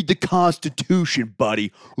 Read the Constitution,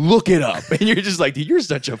 buddy. Look it up. And you're just like, dude, you're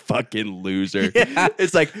such a fucking loser. Yeah.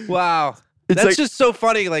 It's like, wow. It's That's like- just so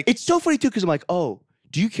funny. Like, it's so funny too, because I'm like, oh,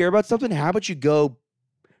 do you care about something? How about you go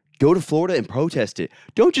to Florida and protest it?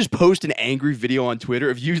 Don't just post an angry video on Twitter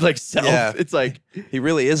if you like self. Yeah. It's like, he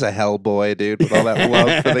really is a hellboy, dude, with all that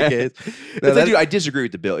love for the kids. it's like, dude, I disagree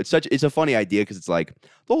with the bill. It's a funny idea because it's like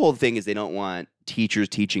the whole thing is they don't want teachers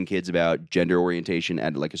teaching kids about gender orientation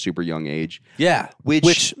at like a super young age. Yeah,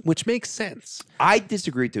 Which makes sense. I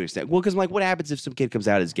disagree to an extent. Well, because I'm like, what happens if some kid comes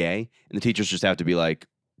out as gay and the teachers just have to be like,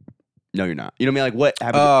 no, you're not. You know what I mean? Like, what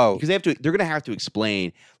happens? Oh. Because they're going to have to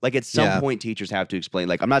explain. Like, at some Yeah. point, teachers have to explain.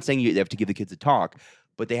 Like, I'm not saying you have to give the kids a talk,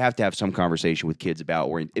 but they have to have some conversation with kids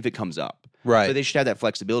about if it comes up. Right. So they should have that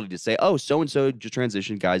flexibility to say, oh, so-and-so just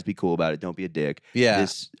transitioned. Guys, be cool about it. Don't be a dick. Yeah.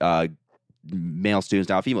 This male student's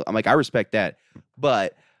now female. I'm like, I respect that.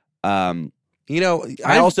 But You know,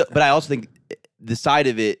 I also think the side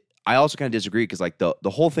of it, I also kind of disagree because like the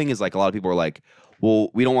whole thing is like a lot of people are like, well,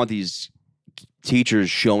 we don't want these teachers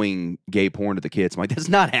showing gay porn to the kids. I'm like, that's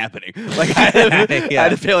not happening. Like I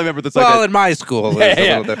had a family member that's like well, that. in my school, Yeah, there's a yeah.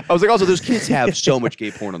 little different. I was like, also, those kids have so much gay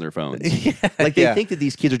porn on their phones. Yeah, Like they yeah. think that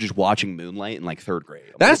these kids are just watching Moonlight in like third grade.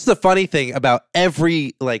 I'm That's the funny thing about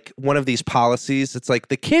every like one of these policies. It's like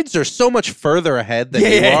the kids are so much further ahead than Yeah,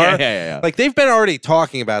 you yeah, are. yeah. Like they've been already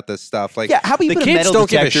talking about this stuff. Like, yeah, how about you the put a kids metal don't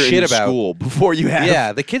give a detector shit in about school before you have?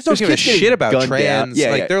 Yeah, the kids don't There's give a kids getting shit about gunned down. trans. Yeah,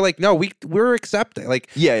 like yeah. they're like, no, we're accepting. Like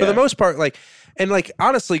Yeah, for the yeah. most part, like and like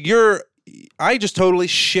honestly, I just totally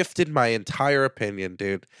shifted my entire opinion,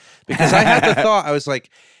 dude. Because I had the thought, I was like,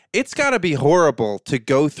 it's gotta be horrible to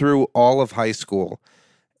go through all of high school,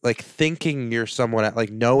 like thinking you're someone like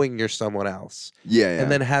knowing you're someone else. Yeah. And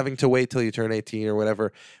then having to wait till you turn 18 or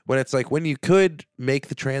whatever, when it's like when you could make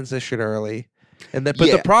the transition early. And then, but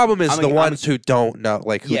Yeah. the problem is I'm the like- ones who don't know,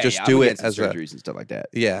 like who just do it as a surgeries and stuff like that.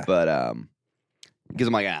 yeah. But because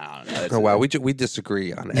I'm like, I don't know. Oh wow, we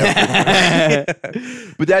disagree on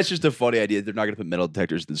everything. But that's just a funny idea. They're not going to put metal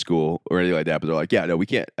detectors in the school or anything like that. But they're like, yeah, no, we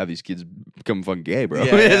can't have these kids become fucking gay, bro.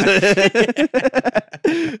 Yeah.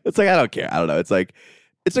 It's like, I don't care. I don't know. It's like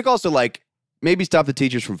also like maybe stop the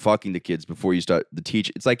teachers from fucking the kids before you start the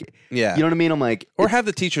teach. It's like, Yeah. you know what I mean? I'm like, Or have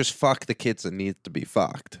the teachers fuck the kids that need to be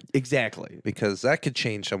fucked, exactly. because that could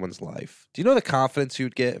change someone's life. Do you know the confidence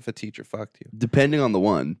you'd get if a teacher fucked you? Depending on the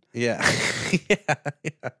one. Yeah. yeah.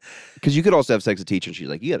 Because you could also have sex with a teacher and she's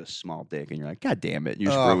like, you got a small dick. And you're like, God damn it. You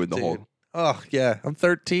just ruined the dude. whole. Oh yeah, I'm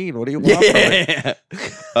 13. What do you want? From me?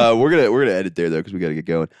 Yeah. We're gonna edit there though because we gotta get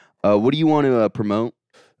going. What do you want to promote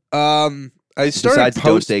I started besides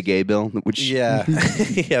Don't Say Gay Bill? Which Yeah,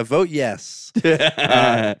 yeah. Vote yes.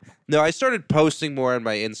 No, I started posting more on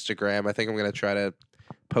my Instagram. I think I'm gonna try to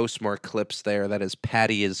post more clips there. That is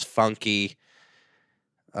Patty is Funky.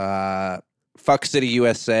 Fuck City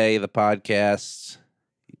USA, the podcast.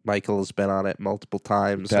 Michael has been on it multiple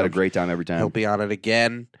times. had a great time every He'll time. be on it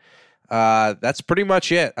again. That's pretty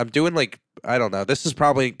much it. I'm doing like, I don't know. This is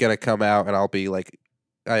probably gonna come out, and I'll be like,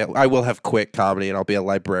 I will have quit comedy, and I'll be a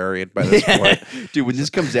librarian by this point. Dude, when this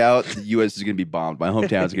comes out, the U.S. is gonna be bombed. My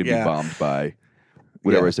hometown is gonna Yeah. be bombed by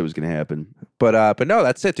whatever Yeah. I said was gonna happen. But no,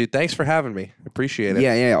 that's it, dude. Thanks for having me. Appreciate it.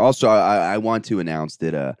 Yeah. Also, I want to announce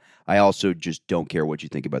that I also just don't care what you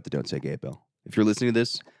think about the Don't Say Gay Bill. If you're listening to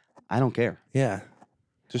this, I don't care. Yeah.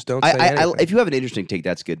 Just don't say anything. If you have an interesting take,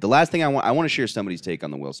 that's good. The last thing I want to share somebody's take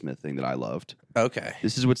on the Will Smith thing that I loved. Okay.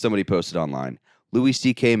 This is what somebody posted online. Louis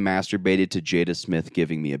C.K. masturbated to Jada Smith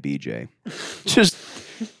giving me a BJ. Just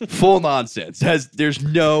full nonsense. There's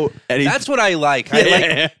no anything. That's what I like. I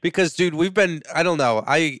like because, dude, I don't know.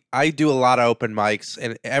 I do a lot of open mics,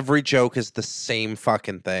 and every joke is the same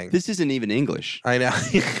fucking thing. This isn't even English. I know.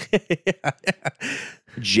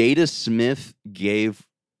 Jada Smith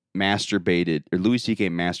masturbated, or Louis C.K.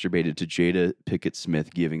 masturbated to Jada Pickett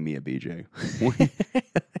Smith giving me a BJ.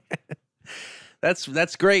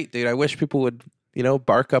 That's great, dude. I wish people would,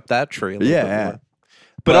 bark up that tree a little bit Yeah. more.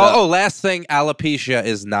 But last thing, alopecia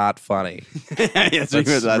is not funny. Yes,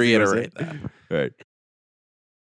 Let's reiterate that. All right.